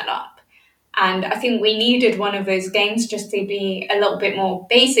not turn up. And I think we needed one of those games just to be a little bit more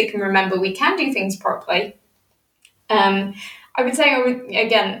basic and remember we can do things properly. I would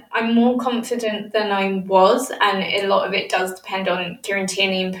say, I'm more confident than I was, and a lot of it does depend on Kieran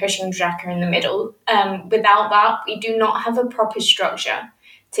Tierney and pushing Xhaka in the middle. Without that, we do not have a proper structure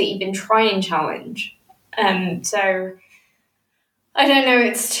to even try and challenge. So, I don't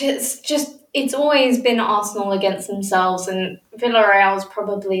know, it's always been Arsenal against themselves, and Villarreal is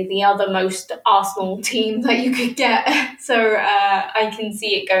probably the other most Arsenal team that you could get. So I can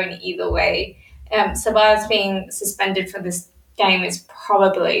see it going either way. Ceballos being suspended for this game is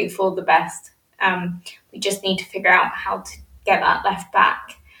probably for the best. We just need to figure out how to get that left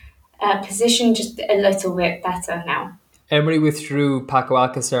back position just a little bit better now. Emery withdrew Paco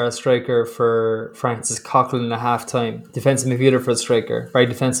Alcacer, a striker, for Francis Coquelin at half-time. Defensive midfielder for a striker. Very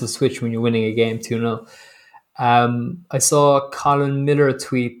defensive switch when you're winning a game 2-0. I saw Colin Miller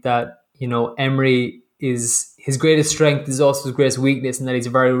tweet that, you know, Emery is his greatest strength is also his greatest weakness, and that he's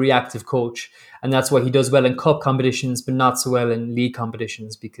a very reactive coach. And that's why he does well in cup competitions, but not so well in league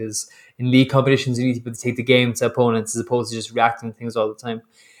competitions, because in league competitions, you need to be able to take the game to opponents as opposed to just reacting to things all the time.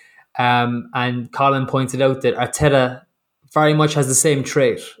 And Colin pointed out that Arteta very much has the same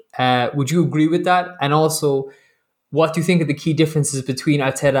trait. Would you agree with that? And also, what do you think of the key differences between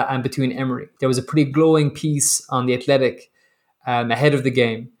Arteta and between Emery? There was a pretty glowing piece on The Athletic ahead of the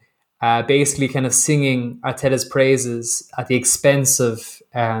game, basically kind of singing Arteta's praises at the expense of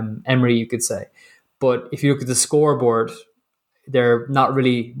Emery, you could say. But if you look at the scoreboard, they're not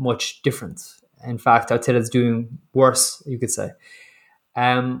really much different. In fact, Arteta's doing worse, you could say.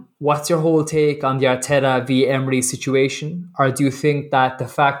 What's your whole take on the Arteta v Emery situation? Or do you think that the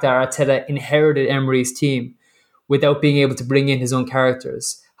fact that Arteta inherited Emery's team without being able to bring in his own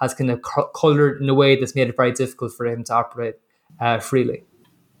characters has kind of coloured in a way that's made it very difficult for him to operate freely?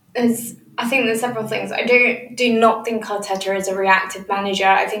 I think there's several things. I do not think Arteta is a reactive manager.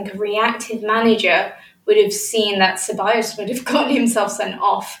 I think a reactive manager would have seen that Ceballos would have gotten himself sent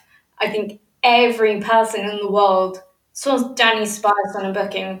off. I think every person in the world saw Danny Ceballos on a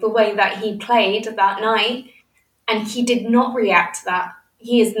booking, the way that he played that night, and he did not react to that.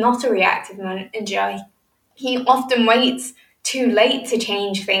 He is not a reactive manager. He often waits too late to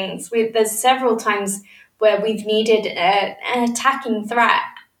change things. There's several times where we've needed an attacking threat,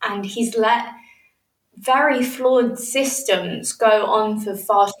 and he's let very flawed systems go on for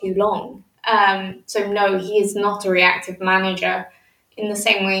far too long. So no, he is not a reactive manager in the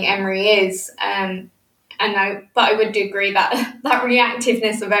same way Emery is. But I would agree that that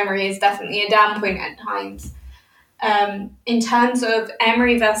reactiveness of Emery is definitely a down point at times. In terms of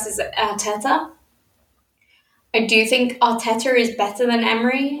Emery versus Arteta, I do think Arteta is better than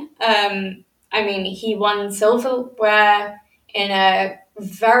Emery. I mean, he won silverware in a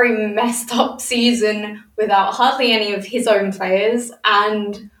very messed up season without hardly any of his own players,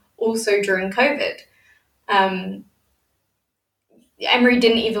 and also during COVID. Emery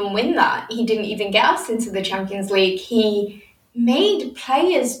didn't even win that. He didn't even get us into the Champions League. He made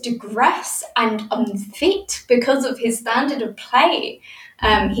players digress and unfit because of his standard of play.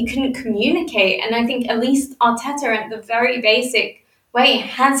 He couldn't communicate. And I think at least Arteta, at the very basic way,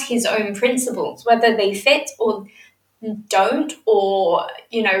 has his own principles, whether they fit or don't, or,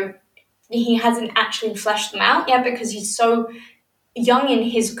 he hasn't actually fleshed them out yet because he's so young in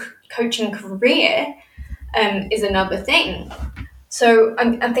his coaching career, is another thing. So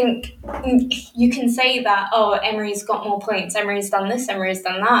I think you can say that, Emery's got more points, Emery's done this, Emery's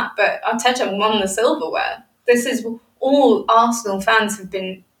done that, but Arteta won the silverware. This is all Arsenal fans have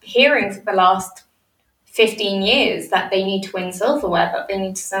been hearing for the last 15 years, that they need to win silverware,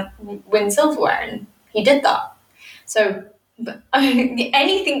 and he did that. So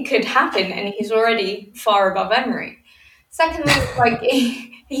anything could happen, and he's already far above Emery. Secondly,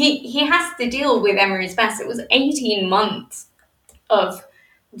 he has to deal with Emery's mess. It was 18 months of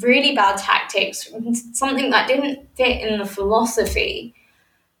really bad tactics, something that didn't fit in the philosophy.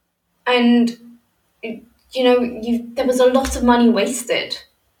 And, there was a lot of money wasted.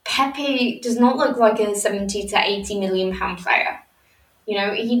 Pepe does not look like a 70 to 80 million pound player.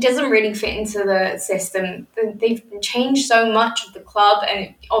 He doesn't really fit into the system. They've changed so much of the club,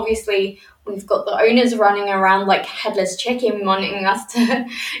 and obviously we've got the owners running around like headless chicken, wanting us to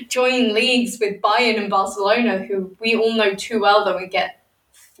join leagues with Bayern and Barcelona, who we all know too well that we get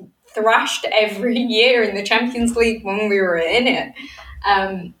thrashed every year in the Champions League when we were in it.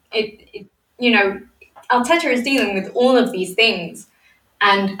 Arteta is dealing with all of these things,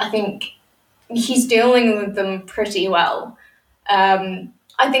 and I think he's dealing with them pretty well.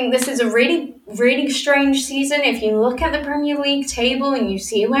 I think this is a really, really strange season. If you look at the Premier League table and you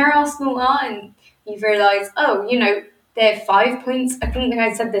see where Arsenal are, and you realise, they're 5 points. I think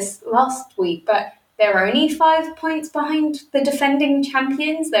I said this last week, but they're only 5 points behind the defending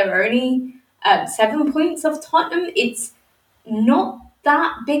champions. They're only 7 points off Tottenham. It's not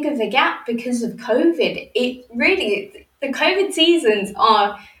that big of a gap because of COVID. The COVID seasons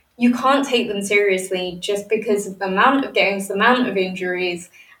are... You can't take them seriously just because of the amount of games, the amount of injuries,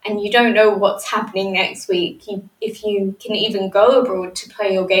 and you don't know what's happening next week, if you can even go abroad to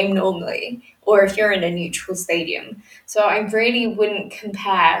play your game normally, or if you're in a neutral stadium. So I really wouldn't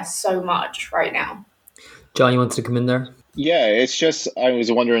compare so much right now. John, you wanted to come in there? Yeah, it's just, I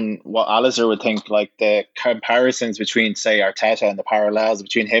was wondering what Alistair would think, like the comparisons between, say, Arteta, and the parallels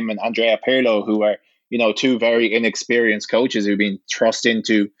between him and Andrea Pirlo, who are, two very inexperienced coaches who've been thrust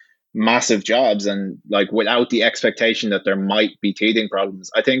into massive jobs and without the expectation that there might be teething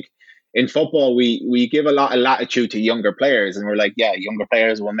problems. I think in football we give a lot of latitude to younger players, and we're like, yeah, younger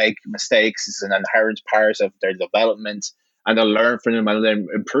players will make mistakes. It's an inherent part of their development, and they'll learn from them and then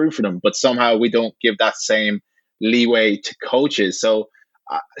improve from them. But somehow we don't give that same leeway to coaches. So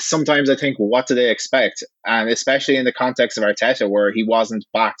sometimes I think, what do they expect? And especially in the context of Arteta, where he wasn't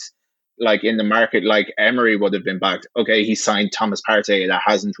backed in the market like Emery would have been backed. Okay, he signed Thomas Partey. That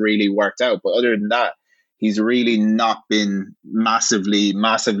hasn't really worked out. But other than that, he's really not been massively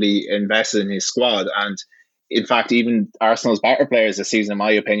invested in his squad. And in fact, even Arsenal's better players this season, in my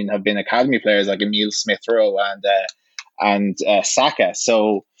opinion, have been academy players like Emile Smith-Rowe and Saka.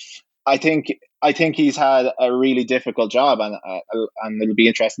 So I think he's had a really difficult job, and it'll be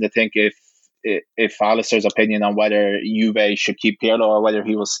interesting to think if Alistair's opinion on whether Juve should keep Pirlo or whether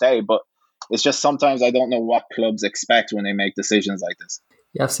he will stay. But it's just sometimes I don't know what clubs expect when they make decisions like this.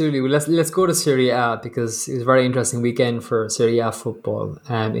 Yeah, absolutely. Well, let's go to Serie A, because it was a very interesting weekend for Serie A football,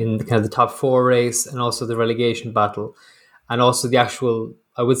 in the kind of the top four race, and also the relegation battle, and also the actual,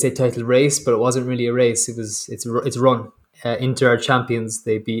 I would say, title race, but it wasn't really a race. It's a run. Inter are champions.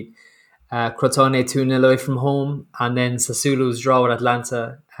 They beat Crotone 2-0 away from home, and then Sassuolo's draw with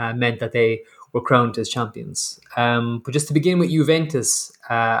Atalanta meant that they were crowned as champions. But just to begin with Juventus,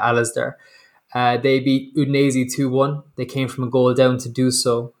 Alistair, they beat Udinese 2-1. They came from a goal down to do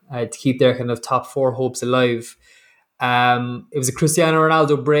so, to keep their kind of top four hopes alive. It was a Cristiano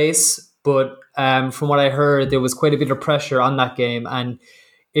Ronaldo brace, but from what I heard, there was quite a bit of pressure on that game. And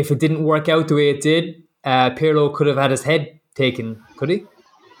if it didn't work out the way it did, Pirlo could have had his head taken, could he?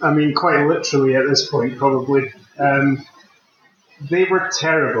 I mean, quite literally at this point, probably. They were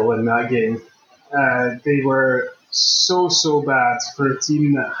terrible in that game. They were so bad for a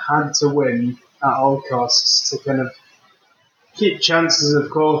team that had to win at all costs to kind of keep chances of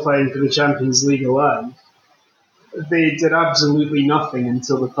qualifying for the Champions League alive. They did absolutely nothing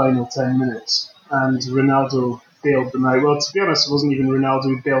until the final 10 minutes, and Ronaldo bailed them out. Well, to be honest, it wasn't even Ronaldo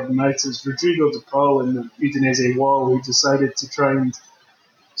who bailed them out. It was Rodrigo de Paul in the Udinese wall who decided to try and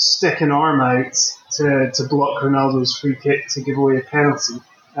stick an arm out to block Ronaldo's free kick to give away a penalty.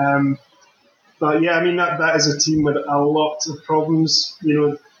 But yeah, I mean, that is a team with a lot of problems.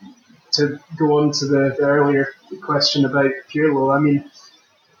 To go on to the earlier question about Pirlo, I mean,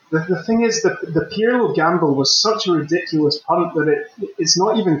 the thing is that the Pirlo gamble was such a ridiculous punt that it's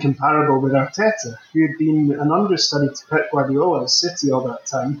not even comparable with Arteta, who had been an understudy to Pep Guardiola at City all that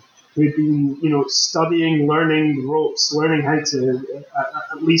time, who had been, studying, learning the ropes, learning how to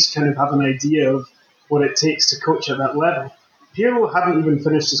at least kind of have an idea of what it takes to coach at that level. Pirlo hadn't even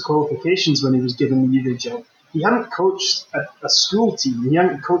finished his qualifications when he was given the Juve job. He hadn't coached a school team. He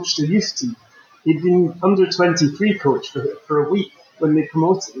hadn't coached a youth team. He'd been under 23 coach for a week when they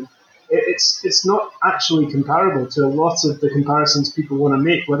promoted him. It's not actually comparable to a lot of the comparisons people want to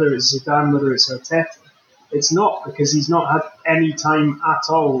make, whether it's Zidane, whether it's Arteta. It's not, because he's not had any time at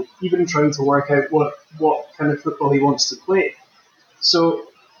all, even trying to work out what kind of football he wants to play. So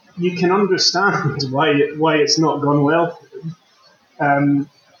you can understand why it's not gone well for him.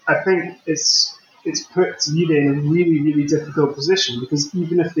 I think it's put Juve in a really, really difficult position, because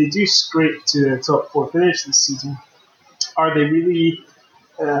even if they do scrape to a top four finish this season, are they really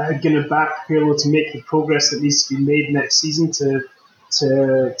going to back Pirlo to make the progress that needs to be made next season to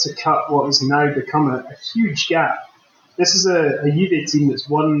cut what has now become a huge gap? This is a Juve team that's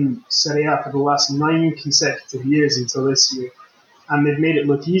won Serie A for the last 9 consecutive years until this year, and they've made it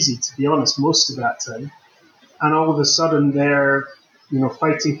look easy, to be honest, most of that time. And all of a sudden they're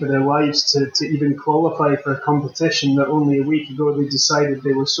fighting for their lives to even qualify for a competition that only a week ago they decided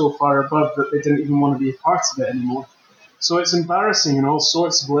they were so far above that they didn't even want to be a part of it anymore. So it's embarrassing on all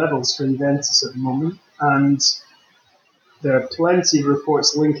sorts of levels for Juventus at the moment, and there are plenty of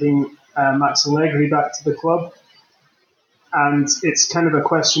reports linking Max Allegri back to the club, and it's kind of a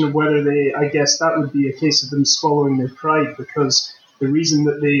question of whether I guess that would be a case of them swallowing their pride, because the reason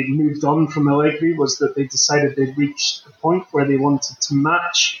that they moved on from Allegri was that they decided they'd reached a point where they wanted to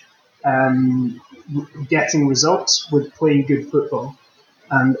match getting results with playing good football.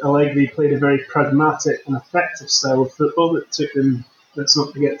 And Allegri played a very pragmatic and effective style of football that took them, let's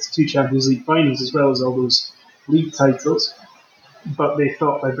not forget, to 2 Champions League finals as well as all those league titles. But they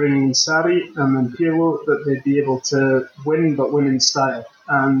thought by bringing in Sarri and then Pirlo that they'd be able to win, but win in style.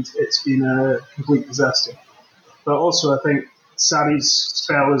 And it's been a complete disaster. But also I think Sarri's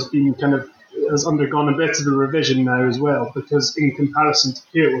spell has undergone a bit of a revision now as well, because in comparison to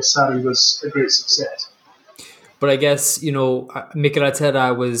Pirlo, Sarri was a great success. But I guess, Mikel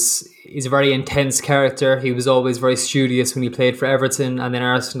Arteta is a very intense character. He was always very studious when he played for Everton and then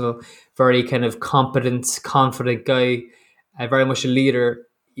Arsenal. Very kind of competent, confident guy, very much a leader.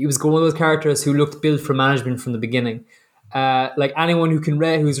 He was one of those characters who looked built for management from the beginning. Like anyone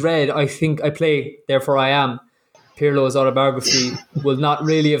who's read, I think I play, therefore I am, Pirlo's autobiography, will not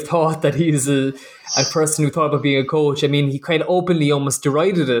really have thought that he's a person who thought about being a coach. I mean, he quite openly almost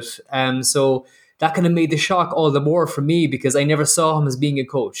derided it. So that kind of made the shock all the more for me, because I never saw him as being a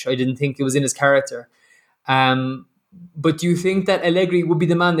coach. I didn't think it was in his character. But do you think that Allegri would be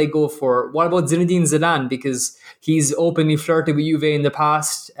the man they go for? What about Zinedine Zidane? Because he's openly flirted with Juve in the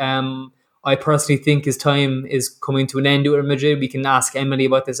past. I personally think his time is coming to an end with Madrid. We can ask Emily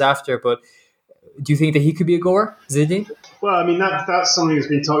about this after, but do you think that he could be a goer, Zidane? Well, I mean, that's something that's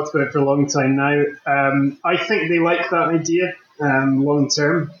been talked about for a long time now. I think they like that idea long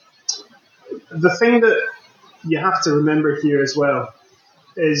term. The thing that you have to remember here as well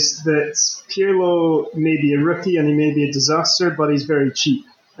is that Pirlo may be a rookie and he may be a disaster, but he's very cheap.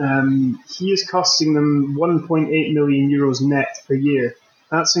 He is costing them 1.8 million euros net per year.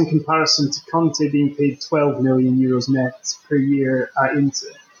 That's in comparison to Conte being paid 12 million euros net per year at Inter.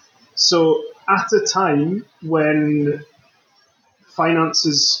 So at a time when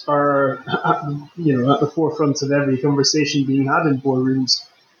finances are at the forefront of every conversation being had in boardrooms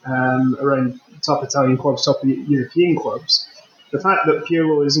around top Italian clubs, top European clubs, the fact that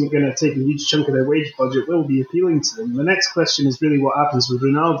Pirlo isn't going to take a huge chunk of their wage budget will be appealing to them. The next question is really what happens with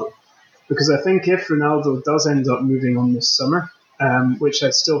Ronaldo, because I think if Ronaldo does end up moving on this summer, which I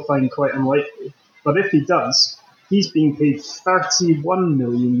still find quite unlikely, but if he does, he's being paid 31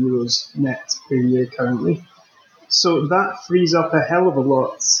 million euros net per year currently. So that frees up a hell of a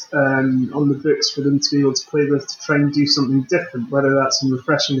lot on the books for them to be able to play with, to try and do something different, whether that's in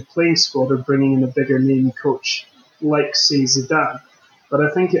refreshing the playing squad or bringing in a bigger name coach like, say, Zidane. But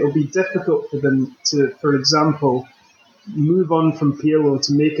I think it'll be difficult for them to, for example, move on from Pirlo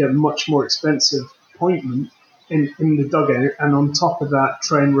to make a much more expensive appointment in the dugout, and on top of that,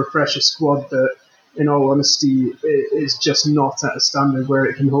 try and refresh a squad that, in all honesty, is just not at a standard where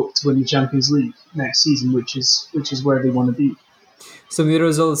it can hope to win the Champions League next season, which is where they want to be. Some of the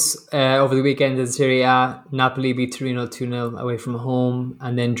results over the weekend in Serie A: Napoli beat Torino 2-0 away from home,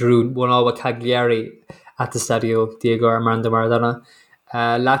 and then drew 1-1 with Cagliari at the Stadio Diego Armando Maradona.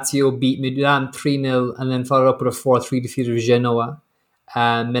 Lazio beat Milan 3-0 and then followed up with a 4-3 defeat of Genoa.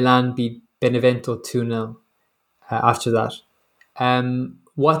 Milan beat Benevento 2-0 after that.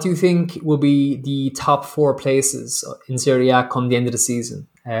 What do you think will be the top 4 places in Serie A come the end of the season?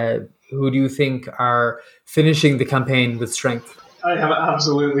 Who do you think are finishing the campaign with strength? I have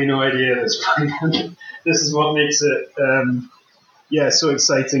absolutely no idea at this point. This is what makes it, so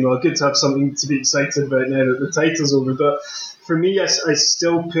exciting. Well, good to have something to be excited about now that the title's over. But for me, I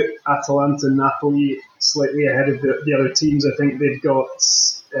still put Atalanta and Napoli slightly ahead of the other teams. I think they've got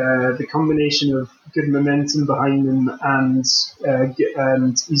the combination of good momentum behind them and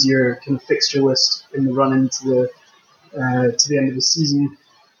easier kind of fixture list in the run into to the end of the season.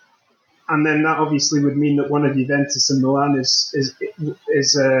 And then that obviously would mean that one of Juventus and Milan is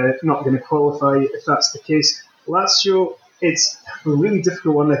not going to qualify if that's the case. Lazio, it's a really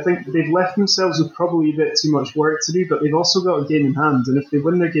difficult one. I think they've left themselves with probably a bit too much work to do, but they've also got a game in hand. And if they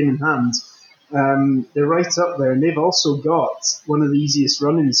win their game in hand, they're right up there. And they've also got one of the easiest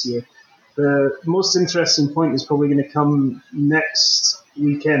run-ins here. The most interesting point is probably going to come next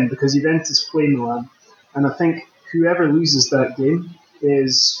weekend because Juventus play Milan. And I think whoever loses that game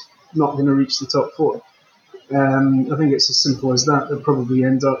is not going to reach the top 4. I think it's as simple as that. They'll probably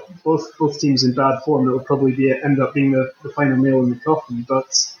end up both teams in bad form. It'll probably end up being the final nail in the coffin. But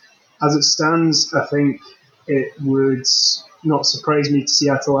as it stands, I think it would not surprise me to see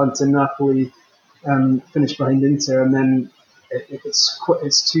Atalanta and Napoli finish behind Inter, and then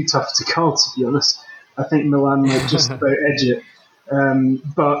it's too tough to call, to be honest. I think Milan might just about edge it.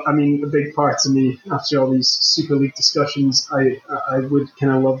 But I mean, a big part of me after all these Super League discussions, I would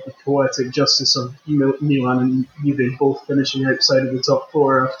kind of love the poetic justice of Milan and Juve both finishing outside of the top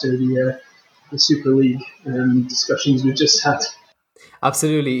 4 after the Super League discussions we just had.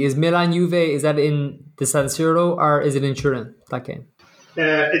 Absolutely. Is Milan Juve, is that in the San Siro or is it in Turin, that game?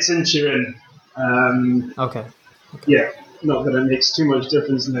 It's in Turin. Okay. Yeah, not that it makes too much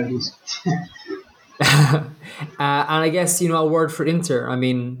difference nowadays. And I guess, a word for Inter. I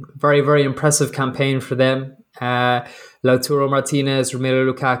mean, very, very impressive campaign for them. Lautaro Martinez,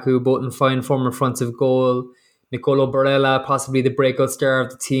 Romelu Lukaku, both in fine form in front of goal. Nicolo Barella, possibly the breakout star of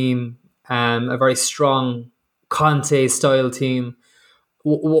the team. A very strong Conte-style team.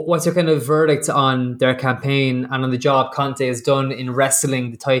 What's your kind of verdict on their campaign and on the job Conte has done in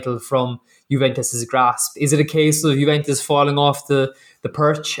wrestling the title from Juventus' grasp? Is it a case of Juventus falling off the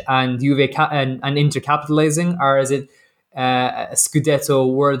perch and Juve and Inter capitalizing, or is it a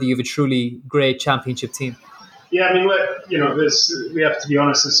Scudetto worthy of a truly great championship team? Yeah, I mean, we have to be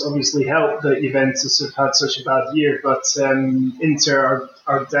honest. It's obviously helped that Juventus have had such a bad year, but Inter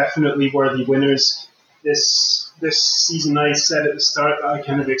are definitely worthy winners. This season, I said at the start that I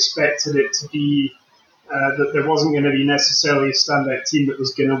kind of expected it to be that there wasn't going to be necessarily a standout team that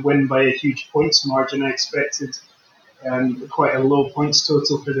was going to win by a huge points margin. I expected quite a low points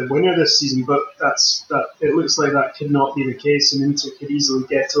total for the winner this season, but it looks like that could not be the case, and Inter could easily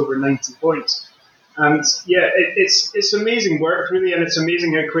get over 90 points. And yeah, it's amazing work, really, and it's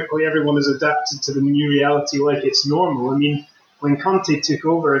amazing how quickly everyone has adapted to the new reality like it's normal. I mean, when Conte took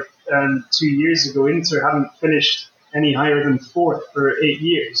over 2 years ago, Inter hadn't finished any higher than 4th for 8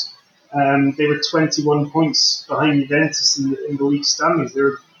 years. They were 21 points behind Juventus in the league standings. They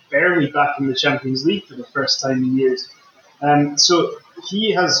were barely back in the Champions League for the first time in years. So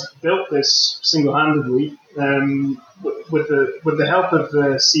he has built this single-handedly with the help of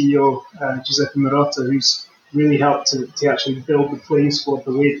the CEO, Giuseppe Marotta, who's really helped to actually build the playing squad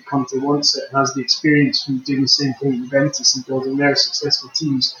the way that Conte wants it, and has the experience from doing the same thing at Juventus and building their successful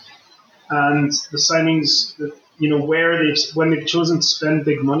teams. And the signings, when they've chosen to spend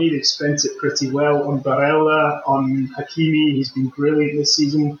big money, they've spent it pretty well on Barella, on Hakimi. He's been brilliant this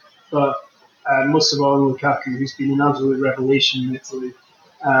season, but most of all on Lukaku, who's been an absolute revelation in Italy,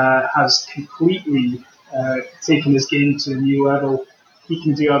 has completely taken his game to a new level. He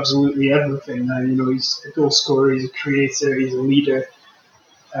can do absolutely everything. He's a goal scorer, he's a creator, he's a leader,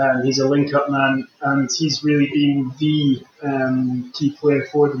 he's a link-up man, and he's really been the key player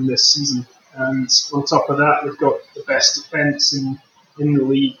for them this season. And on top of that, they've got the best defence in the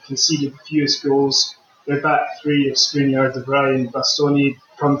league, conceded the fewest goals. Their back three of Skriniar, De Vrij and Bastoni,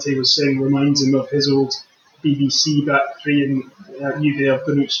 Conte was saying, reminds him of his old BBC back three in Juve of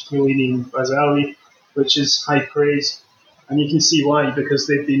Bonucci, Chiellini and Barzagli, which is high praise. And you can see why, because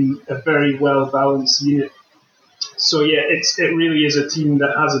they've been a very well-balanced unit. So yeah, it really is a team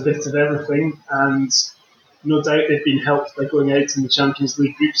that has a bit of everything, and no doubt they've been helped by going out in the Champions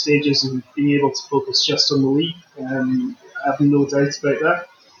League group stages and being able to focus just on the league. I have no doubt about that.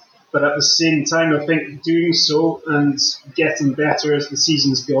 But at the same time, I think doing so and getting better as the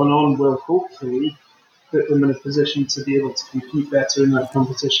season's gone on will hopefully put them in a position to be able to compete better in that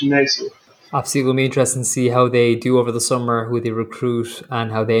competition now. So Absolutely, will be interesting to see how they do over the summer, who they recruit,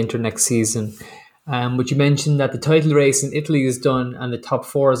 and how they enter next season. But you mentioned that the title race in Italy is done and the top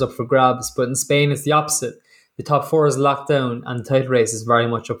four is up for grabs. But in Spain, it's the opposite. The top four is locked down and the title race is very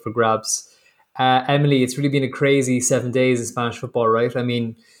much up for grabs. Emily, it's really been a crazy 7 days of Spanish football, right? I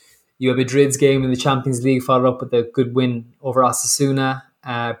mean, you have Madrid's game in the Champions League followed up with a good win over Osasuna.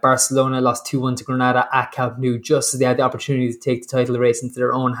 Barcelona lost 2-1 to Granada at Camp Nou just as they had the opportunity to take the title race into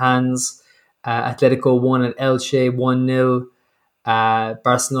their own hands. Atletico won at Elche 1-0.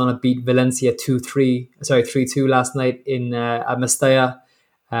 Barcelona beat Valencia 3-2 last night in at Mestalla.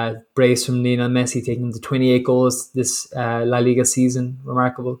 Brace from Lionel Messi taking them to 28 goals this La Liga season.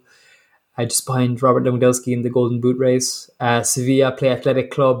 Remarkable. Just behind Robert Lewandowski in the Golden Boot race. Sevilla play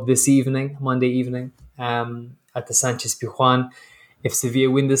Athletic Club this evening, Monday evening, at the Sanchez Pizjuan. If Sevilla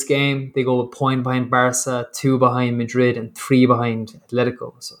win this game, they go a point behind Barca, 2 behind Madrid, and 3 behind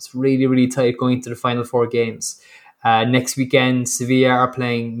Atletico. So it's really, really tight going into the final 4 games. Next weekend, Sevilla are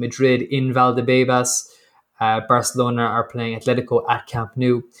playing Madrid in Valdebebas. Barcelona are playing Atletico at Camp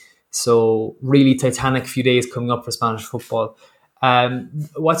Nou. So really titanic few days coming up for Spanish football.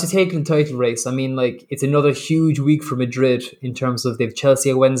 What's your take on the title race? I mean, like, it's another huge week for Madrid in terms of they've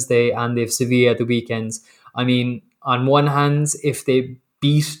Chelsea on Wednesday and they've Sevilla at the weekends. I mean, on one hand, if they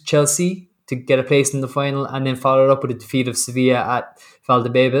beat Chelsea to get a place in the final and then follow it up with a defeat of Sevilla at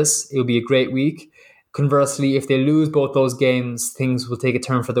Valdebebas, it'll be a great week. Conversely, if they lose both those games, things will take a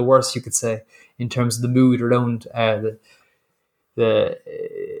turn for the worse, you could say, in terms of the mood around the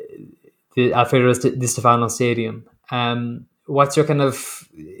Alfredo Di Stefano Stadium. What's your kind of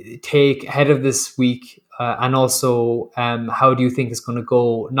take ahead of this week? And also, how do you think it's going to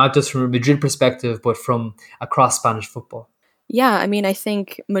go, not just from a Madrid perspective, but from across Spanish football? Yeah, I mean, I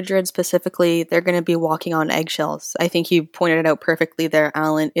think Madrid specifically, they're going to be walking on eggshells. I think you pointed it out perfectly there,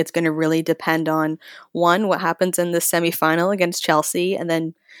 Alan. It's going to really depend on, one, what happens in the semifinal against Chelsea, and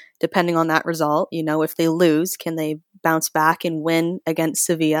then depending on that result, you know, if they lose, can they bounce back and win against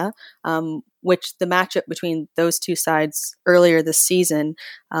Sevilla? Which the matchup between those two sides earlier this season,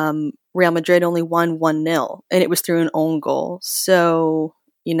 Real Madrid only won 1-0, and it was through an own goal. So,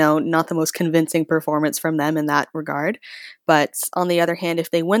 you know, not the most convincing performance from them in that regard. But on the other hand, if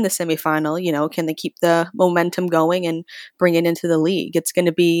they win the semifinal, you know, can they keep the momentum going and bring it into the league? It's going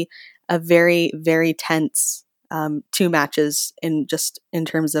to be a very, very tense 2 matches in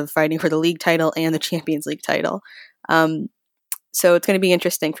terms of fighting for the league title and the Champions League title. So it's going to be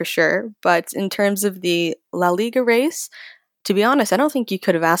interesting for sure. But in terms of the La Liga race, to be honest, I don't think you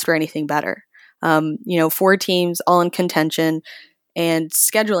could have asked for anything better. 4 teams all in contention, and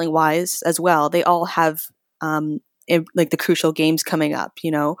scheduling wise as well, they all have like the crucial games coming up,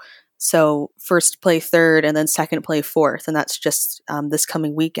 you know. So first play third and then second play fourth, and that's just this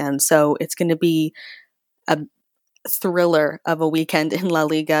coming weekend. So it's going to be a thriller of a weekend in La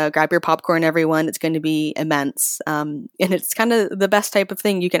Liga. Grab your popcorn, everyone. It's going to be immense. And it's kind of the best type of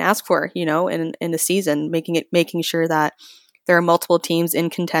thing you can ask for, you know, in a season, making sure that there are multiple teams in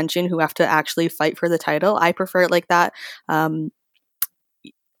contention who have to actually fight for the title. I prefer it like that.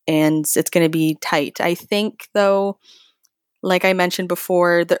 And it's going to be tight. I think, though, like I mentioned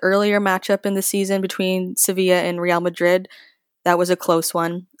before, the earlier matchup in the season between Sevilla and Real Madrid, that was a close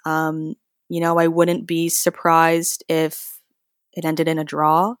one. I wouldn't be surprised if it ended in a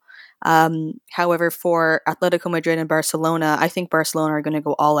draw. However, for Atletico Madrid and Barcelona, I think Barcelona are going to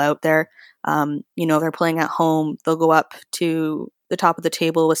go all out there. They're playing at home. They'll go up to the top of the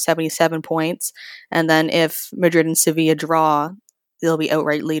table with 77 points. And then if Madrid and Sevilla draw, they'll be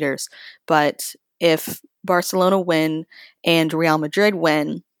outright leaders. But if Barcelona win and Real Madrid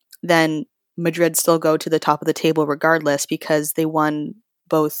win, then Madrid still go to the top of the table regardless because they won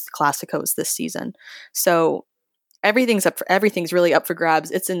both Clásicos this season. So everything's really up for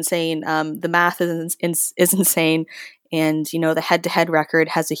grabs. It's insane. The math is insane. And, the head-to-head record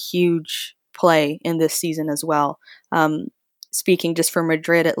has a huge play in this season as well. Speaking just for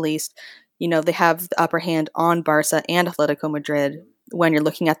Madrid, at least, they have the upper hand on Barca and Atletico Madrid when you're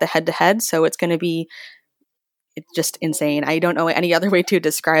looking at the head-to-head. So it's going to be just insane. I don't know any other way to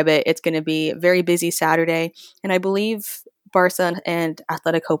describe it. It's going to be a very busy Saturday. And I believe Barca and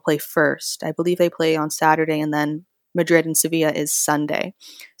Atletico play first. I believe they play on Saturday, and then Madrid and Sevilla is Sunday.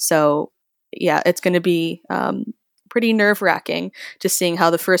 So, yeah, it's going to be pretty nerve-wracking, just seeing how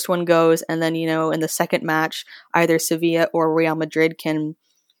the first one goes, and then, in the second match, either Sevilla or Real Madrid can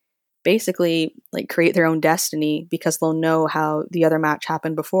basically like create their own destiny because they'll know how the other match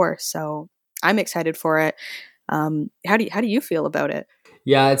happened before. So I'm excited for it. How do you feel about it?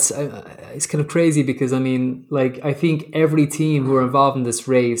 Yeah, it's kind of crazy because I think every team who are involved in this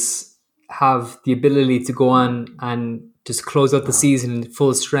race have the ability to go on and just close out the season in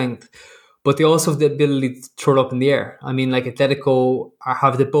full strength, but they also have the ability to throw it up in the air. Like Atletico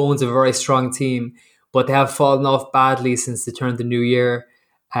have the bones of a very strong team, but they have fallen off badly since the turn of the new year.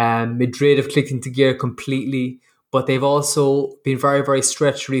 Madrid have clicked into gear completely, but they've also been very, very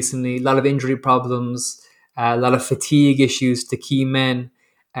stretched recently. A lot of injury problems, a lot of fatigue issues to key men,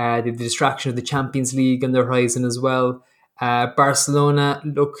 the distraction of the Champions League on the horizon as well. Barcelona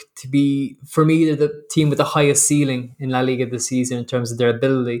look to be, for me, they're the team with the highest ceiling in La Liga this season in terms of their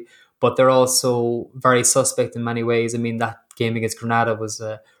ability, but they're also very suspect in many ways. That game against Granada was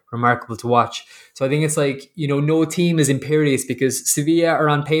remarkable to watch. So I think it's like, no team is imperious because Sevilla are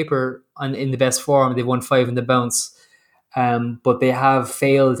on paper in the best form. They've won 5 in the bounce. But they have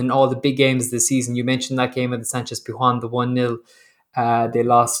failed in all the big games this season. You mentioned that game at the Sanchez Pizjuan, the 1-0. They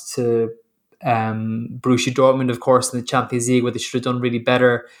lost to Borussia Dortmund, of course, in the Champions League, where they should have done really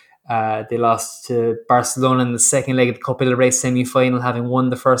better. They lost to Barcelona in the second leg of the Copa del Rey semi-final, having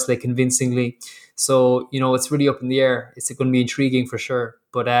won the first leg convincingly. So, it's really up in the air. It's going to be intriguing for sure.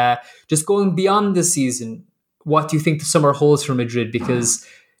 But just going beyond this season, what do you think the summer holds for Madrid? Because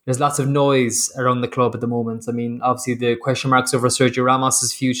there's lots of noise around the club at the moment. Obviously the question marks over Sergio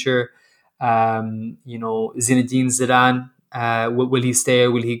Ramos's future. Zinedine Zidane, will he stay?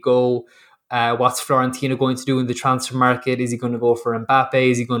 Will he go? What's Florentino going to do in the transfer market? Is he going to go for Mbappe?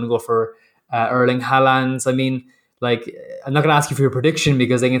 Is he going to go for Erling Haaland? I'm not going to ask you for your prediction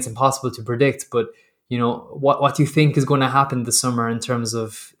because I think it's impossible to predict. But what do you think is going to happen this summer in terms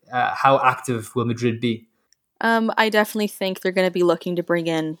of how active will Madrid be? I definitely think they're going to be looking to bring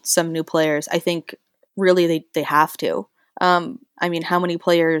in some new players. I think really they have to. How many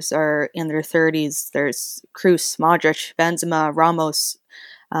players are in their 30s? There's Kroos, Modric, Benzema, Ramos,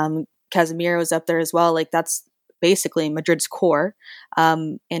 Casemiro's up there as well. That's basically Madrid's core.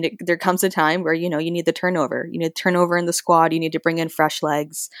 There comes a time where, you need the turnover. You need turnover in the squad. You need to bring in fresh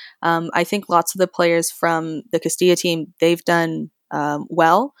legs. I think lots of the players from the Castilla team, they've done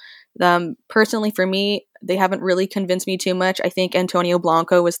well. Personally, for me, they haven't really convinced me too much. I think Antonio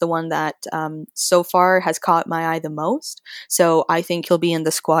Blanco is the one that so far has caught my eye the most. So I think he'll be in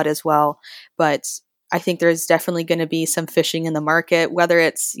the squad as well. But I think there's definitely going to be some fishing in the market, whether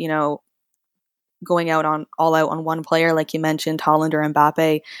it's, going out all out on one player, like you mentioned, Haaland or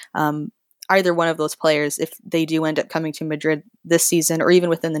Mbappe. Either one of those players, if they do end up coming to Madrid this season or even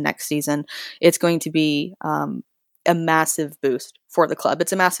within the next season, it's going to be a massive boost for the club.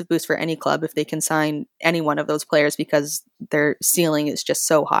 It's a massive boost for any club if they can sign any one of those players because their ceiling is just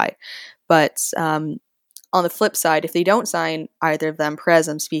so high. But on the flip side, if they don't sign either of them, Perez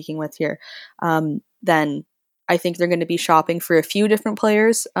I'm speaking with here, then I think they're going to be shopping for a few different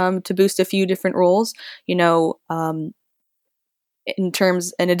players to boost a few different roles. In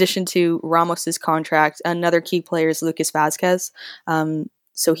addition to Ramos's contract, another key player is Lucas Vazquez.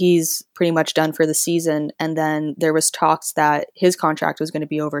 So he's pretty much done for the season. And then there was talks that his contract was going to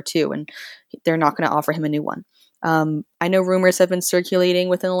be over too, and they're not going to offer him a new one. I know rumors have been circulating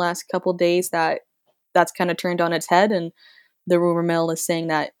within the last couple of days that's kind of turned on its head. And the rumor mill is saying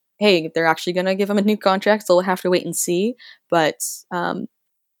that, hey, they're actually going to give him a new contract. So we'll have to wait and see. But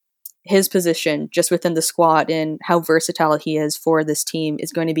his position just within the squad and how versatile he is for this team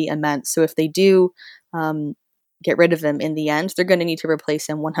is going to be immense. So if they do get rid of him in the end, they're going to need to replace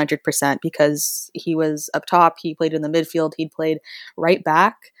him 100% because he was up top. He played in the midfield. He played right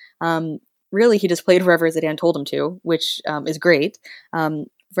back. Really, he just played wherever Zidane told him to, which is great.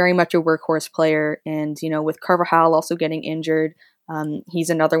 Very much a workhorse player. And, with Carvajal also getting injured,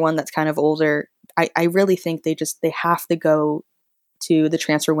 he's another one that's kind of older. I really think they have to go to the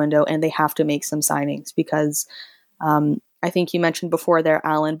transfer window and they have to make some signings because I think you mentioned before there,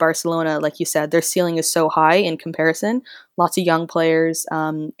 Alan, Barcelona, like you said, their ceiling is so high in comparison. Lots of young players,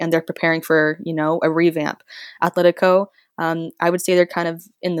 and they're preparing for, a revamp. Atletico, I would say they're kind of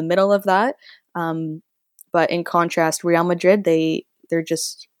in the middle of that. But in contrast, Real Madrid, they're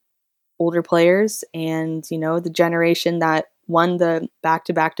just older players, and the generation that won the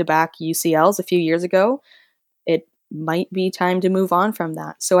back-to-back-to-back UCLs a few years ago, it might be time to move on from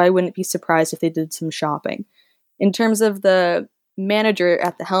that. So I wouldn't be surprised if they did some shopping. In terms of the manager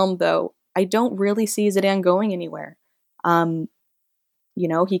at the helm, though, I don't really see Zidane going anywhere.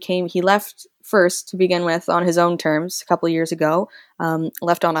 He left first to begin with on his own terms a couple of years ago,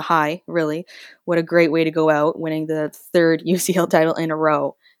 left on a high, really. What a great way to go out, winning the third UCL title in a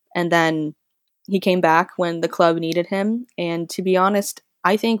row. And then he came back when the club needed him. And to be honest,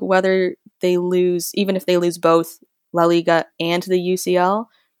 I think whether they lose, even if they lose both La Liga and the UCL,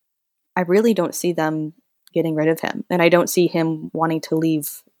 I really don't see them getting rid of him. And I don't see him wanting to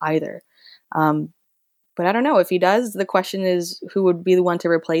leave either. But I don't know. If he does, the question is who would be the one to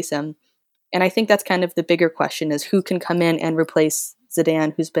replace him? And I think that's kind of the bigger question, is who can come in and replace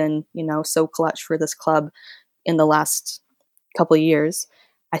Zidane, who's been, so clutch for this club in the last couple of years.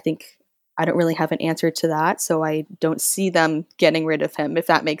 I don't really have an answer to that, so I don't see them getting rid of him, if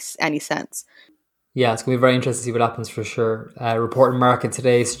that makes any sense. Yeah, it's going to be very interesting to see what happens for sure. Report in Marca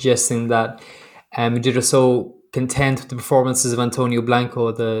today suggesting that Madrid are so content with the performances of Antonio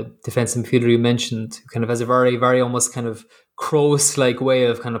Blanco, the defensive midfielder you mentioned, who kind of has a very, very almost kind of Kroos-like way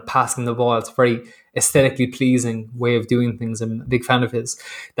of kind of passing the ball. It's a very aesthetically pleasing way of doing things. I'm a big fan of his.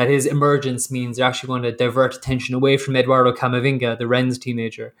 That his emergence means they're actually going to divert attention away from Eduardo Camavinga, the Rennes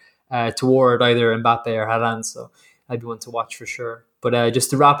teenager, toward either Mbappe or Haaland. So I'd be one to watch for sure. But just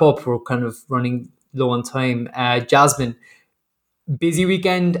to wrap up, we're kind of running low on time. Jasmine, busy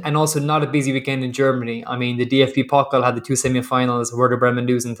weekend and also not a busy weekend in Germany. I mean, the DFB Pokal had the two semi-finals, Werder Bremen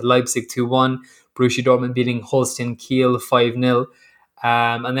losing to Leipzig 2-1, Borussia Dortmund beating Holstein Kiel 5-0.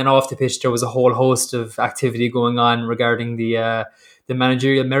 And then off the pitch, there was a whole host of activity going on regarding the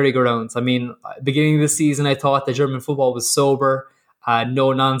managerial merry-go-rounds. I mean, beginning of the season, I thought that German football was sober,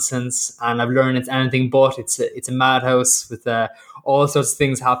 no nonsense, and I've learned it's anything but. It's a madhouse with all sorts of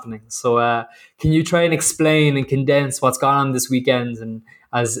things happening. So can you try and explain and condense what's gone on this weekend and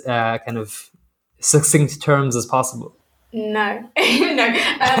as kind of succinct terms as possible? No.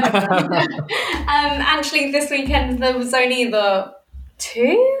 Actually, this weekend there was only the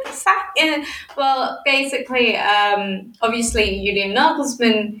two well, basically, obviously Julian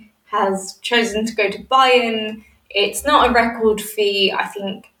Nagelsmann has chosen to go to Bayern. It's not a record fee. I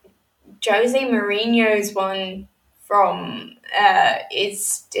think Jose Mourinho's one from is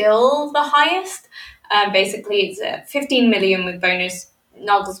still the highest. Basically, it's 15 million with bonus.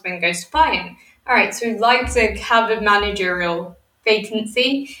 Nagelsmann goes to Bayern. All right, so Leipzig have a managerial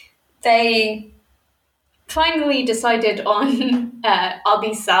vacancy. They finally decided on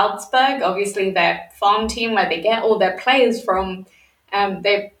RB Salzburg, obviously their farm team where they get all their players from.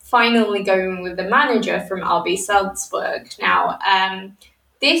 They're finally going with the manager from RB Salzburg. Now,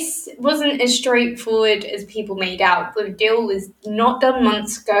 this wasn't as straightforward as people made out. The deal was not done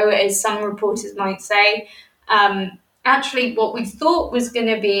months ago, as some reporters might say. Actually, what we thought was going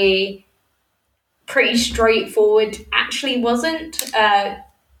to be pretty straightforward actually wasn't.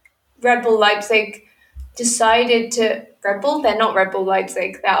 Red Bull Leipzig decided to... Red Bull? They're not Red Bull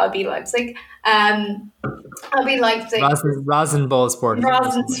Leipzig. They're RB Leipzig. RB Leipzig. Rasensport.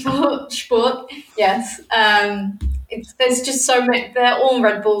 Sport, yes. There's just so many... They're all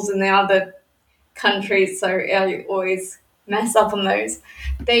Red Bulls in the other countries, so I always mess up on those.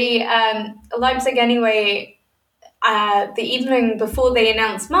 Leipzig, anyway... the evening before they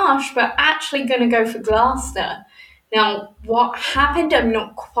announced Marsch, but actually going to go for Glasner. Now, what happened, I'm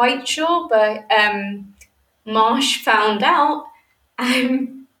not quite sure, but Marsch found out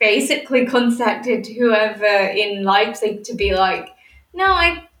and basically contacted whoever in Leipzig to be like, no,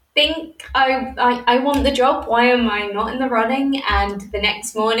 I think I want the job. Why am I not in the running? And the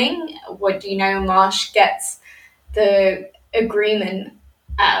next morning, what do you know, Marsch gets the agreement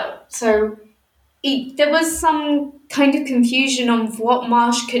out. So... there was some kind of confusion on what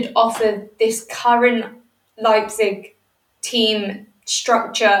Marsch could offer this current Leipzig team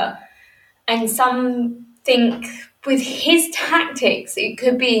structure, and some think with his tactics it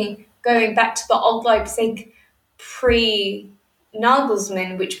could be going back to the old Leipzig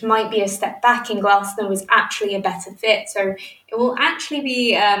pre-Nagelsmann, which might be a step back, and Glasner was actually a better fit. So it will actually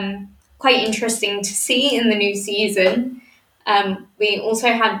be quite interesting to see in the new season. We also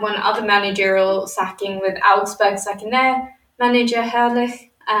had one other managerial sacking with Augsburg sacking their manager, Herrlich,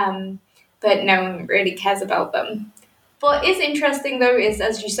 but no one really cares about them. What is interesting, though, is,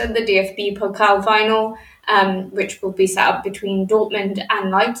 as you said, the DFB Pokal final, which will be set up between Dortmund and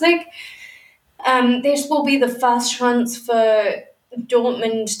Leipzig. This will be the first chance for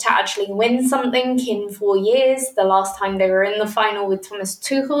Dortmund to actually win something in 4 years. The last time they were in the final with Thomas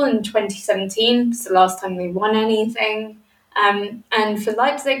Tuchel in 2017 was the last time they won anything. And for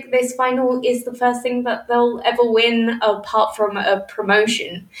Leipzig, this final is the first thing that they'll ever win apart from a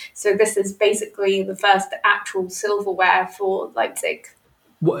promotion. So this is basically the first actual silverware for Leipzig.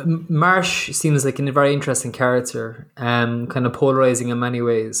 Marsh seems like a very interesting character, kind of polarizing in many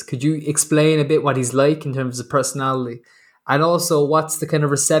ways. Could you explain a bit what he's like in terms of personality? And also, what's the kind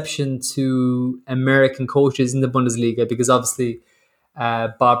of reception to American coaches in the Bundesliga? Because obviously,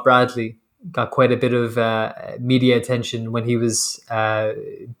 Bob Bradley got quite a bit of media attention when he was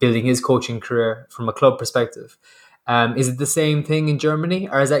building his coaching career from a club perspective. Is it the same thing in Germany,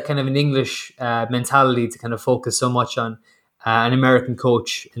 or is that kind of an English mentality to kind of focus so much on an American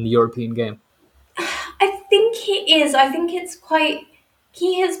coach in the European game? I think he is. I think it's quite.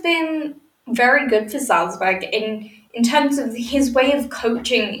 He has been very good for Salzburg in terms of his way of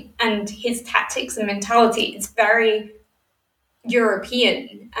coaching and his tactics and mentality. It's very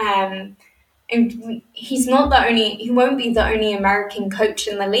European. And he's not the only. He won't be the only American coach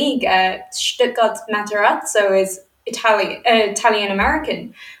in the league. Stuttgart Materazzo is Italian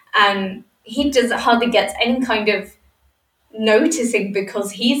American, and he does hardly gets any kind of noticing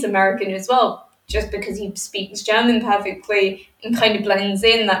because he's American as well. Just because he speaks German perfectly and kind of blends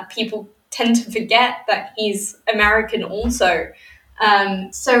in, that people tend to forget that he's American also.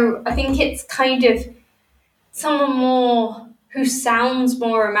 So I think it's kind of someone more who sounds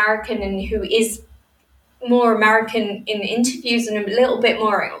more American and who is more American in interviews and a little bit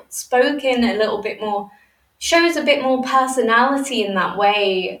more outspoken, a little bit more, shows a bit more personality in that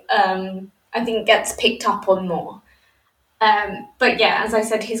way, I think gets picked up on more. But yeah, as I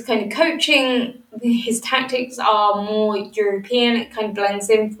said, his kind of coaching, his tactics are more European. It kind of blends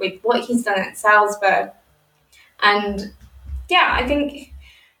in with what he's done at Salzburg. And yeah, I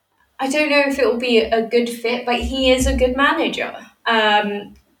don't know if it will be a good fit, but he is a good manager.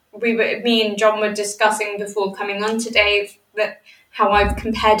 Me and John were discussing before coming on today that how I've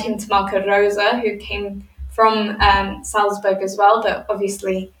compared him to Marco Rosa, who came from Salzburg as well, but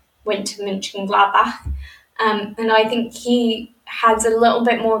obviously went to Mönchengladbach. And I think he has a little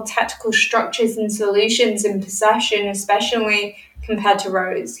bit more tactical structures and solutions in possession, especially compared to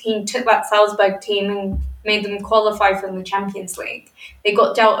Rose. He took that Salzburg team and made them qualify from the Champions League. They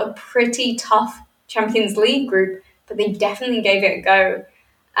got dealt a pretty tough Champions League group, but they definitely gave it a go.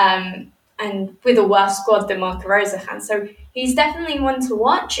 And with a worse squad than Marco Rosa has. So he's definitely one to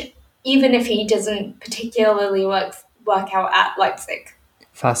watch, even if he doesn't particularly work out at Leipzig.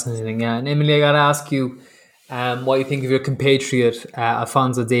 Fascinating, yeah. And Emily, I got to ask you what you think of your compatriot,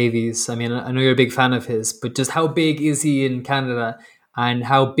 Alphonso Davies. I mean, I know you're a big fan of his, but just how big is he in Canada, and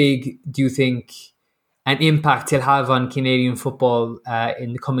how big do you think an impact he'll have on Canadian football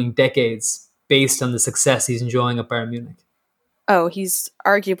in the coming decades based on the success he's enjoying at Bayern Munich? Oh, he's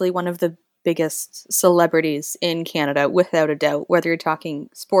arguably one of the biggest celebrities in Canada, without a doubt. Whether you're talking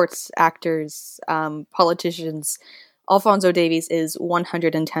sports, actors, politicians, Alphonso Davies is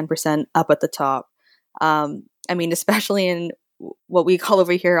 110% up at the top. I mean, especially in what we call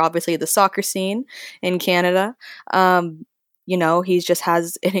over here, obviously, the soccer scene in Canada. You know, he just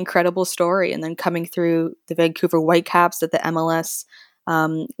has an incredible story. And then coming through the Vancouver Whitecaps at the MLS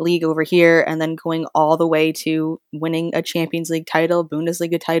league over here, and then going all the way to winning a Champions League title,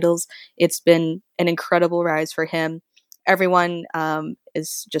 Bundesliga titles. It's been an incredible rise for him. Everyone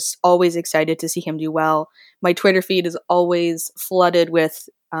is just always excited to see him do well. My Twitter feed is always flooded with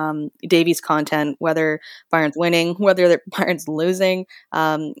Davies content, whether Bayern's winning, whether Bayern's losing.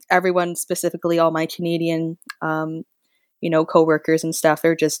 Everyone, specifically all my Canadian coworkers and stuff,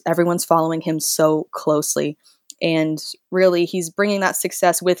 everyone's following him so closely. And really, he's bringing that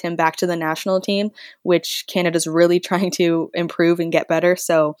success with him back to the national team, which Canada's really trying to improve and get better.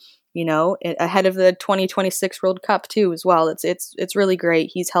 So, you know, ahead of the 2026 World Cup too, as well. It's really great.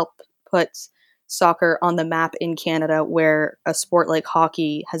 He's helped put soccer on the map in Canada, where a sport like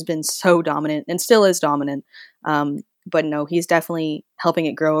hockey has been so dominant and still is dominant. But no, he's definitely helping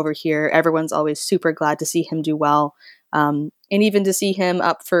it grow over here. Everyone's always super glad to see him do well. And even to see him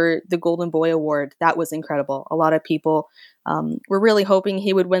up for the Golden Boy Award, that was incredible. A lot of people were really hoping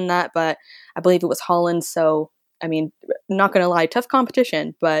he would win that, but I believe it was Holland. So, I mean, not going to lie, tough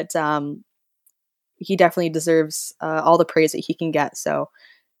competition, but he definitely deserves all the praise that he can get. So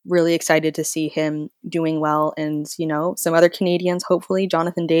really excited to see him doing well. And, you know, some other Canadians, hopefully,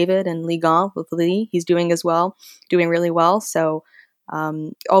 Jonathan David and Ligue 1 with Lee, he's doing as well, doing really well. So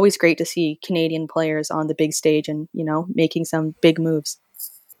always great to see Canadian players on the big stage and, you know, making some big moves.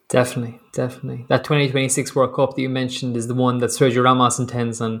 Definitely. That 2026 World Cup that you mentioned is the one that Sergio Ramos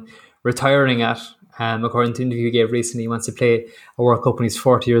intends on retiring at. According to an interview he gave recently, he wants to play a World Cup when he's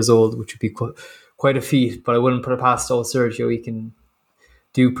 40 years old, which would be quite a feat. But I wouldn't put it past old Sergio. He can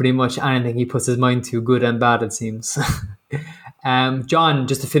do pretty much anything he puts his mind to, good and bad, it seems. John,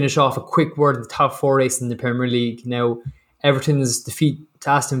 just to finish off, a quick word of the top four race in the Premier League. Now, Everton's defeat to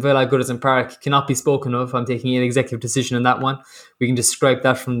Aston Villa at Goodison Park cannot be spoken of. I'm taking an executive decision on that one. We can just scrape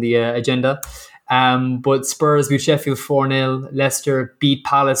that from the agenda. But Spurs beat Sheffield 4-0. Leicester beat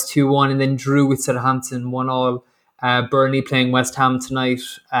Palace 2-1 and then drew with Southampton 1-1. Burnley playing West Ham tonight.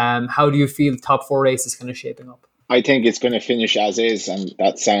 How do you feel the top 4 race is kind of shaping up? I think it's going to finish as is, and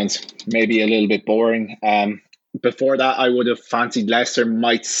that sounds maybe a little bit boring. Before that, I would have fancied Leicester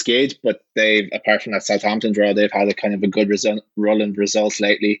might skid, but they've, apart from that Southampton draw, they've had a kind of a good run of results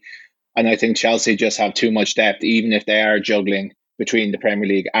lately. And I think Chelsea just have too much depth, even if they are juggling between the Premier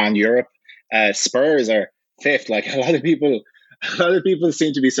League and Europe. Spurs are fifth. Like a lot of people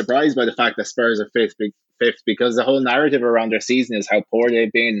seem to be surprised by the fact that Spurs are fifth, because the whole narrative around their season is how poor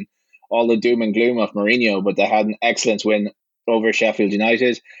they've been, all the doom and gloom of Mourinho, but they had an excellent win over Sheffield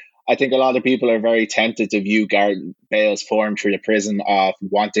United. I think a lot of people are very tempted to view Gareth Bale's form through the prism of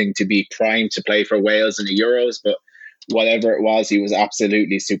wanting to be primed to play for Wales in the Euros, but whatever it was, he was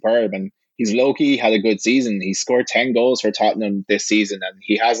absolutely superb, and he's low-key had a good season. He scored 10 goals for Tottenham this season, and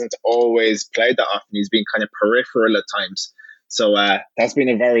he hasn't always played that often. He's been kind of peripheral at times. So that's been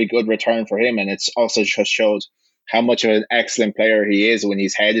a very good return for him, and it's also just showed how much of an excellent player he is when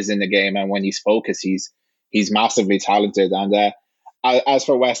his head is in the game and when he's focused. He's massively talented. And as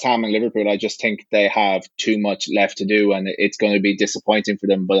for West Ham and Liverpool, I just think they have too much left to do, and it's going to be disappointing for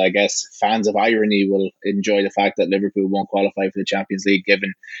them. But I guess fans of irony will enjoy the fact that Liverpool won't qualify for the Champions League,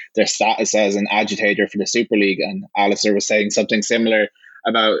 given their status as an agitator for the Super League. And Alistair was saying something similar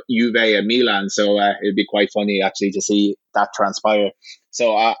about Juve and Milan, so it'd be quite funny actually to see that transpire.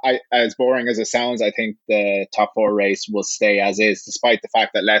 So as boring as it sounds, I think the top 4 race will stay as is, despite the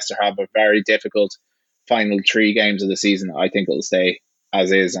fact that Leicester have a very difficult final 3 games of the season. I think it'll stay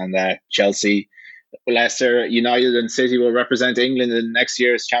as is, and Chelsea, Leicester, United and City will represent England in next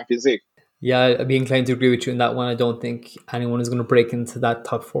year's Champions League. Yeah, I'd be inclined to agree with you on that one. I don't think anyone is going to break into that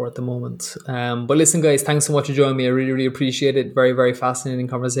top 4 at the moment. But listen, guys, thanks so much for joining me. I really, really appreciate it. Very, very fascinating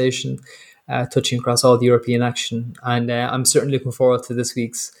conversation, touching across all the European action. And I'm certainly looking forward to this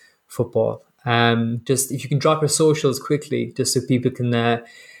week's football. Just if you can drop your socials quickly, just so people can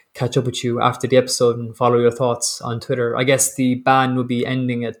catch up with you after the episode and follow your thoughts on Twitter. I guess the ban will be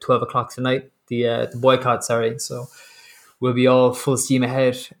ending at 12 o'clock tonight, the boycott, sorry. So we'll be all full steam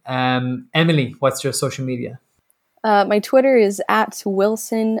ahead. Emily, what's your social media? My Twitter is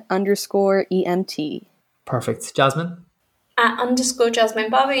 @Wilson_EMT. Perfect. Jasmine? @_Jasmine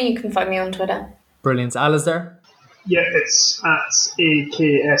Barber. You can find me on Twitter. Brilliant. Alistair? Yeah, it's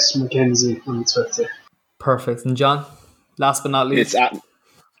 @AKS Mackenzie on Twitter. Perfect. And John? Last but not least?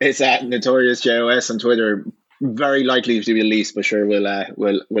 It's at Notorious JOS on Twitter. Very likely to be the least, but sure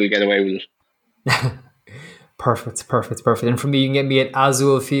we'll get away with it. Perfect. And from me, you can get me at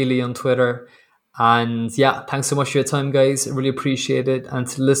Azul Feely on Twitter. And yeah, thanks so much for your time, guys. I really appreciate it. And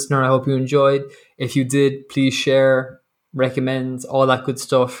to the listener, I hope you enjoyed. If you did, please share, recommend, all that good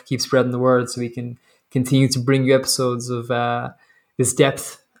stuff. Keep spreading the word so we can continue to bring you episodes of this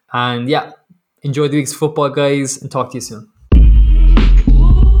depth. And yeah, enjoy the week's football, guys, and talk to you soon.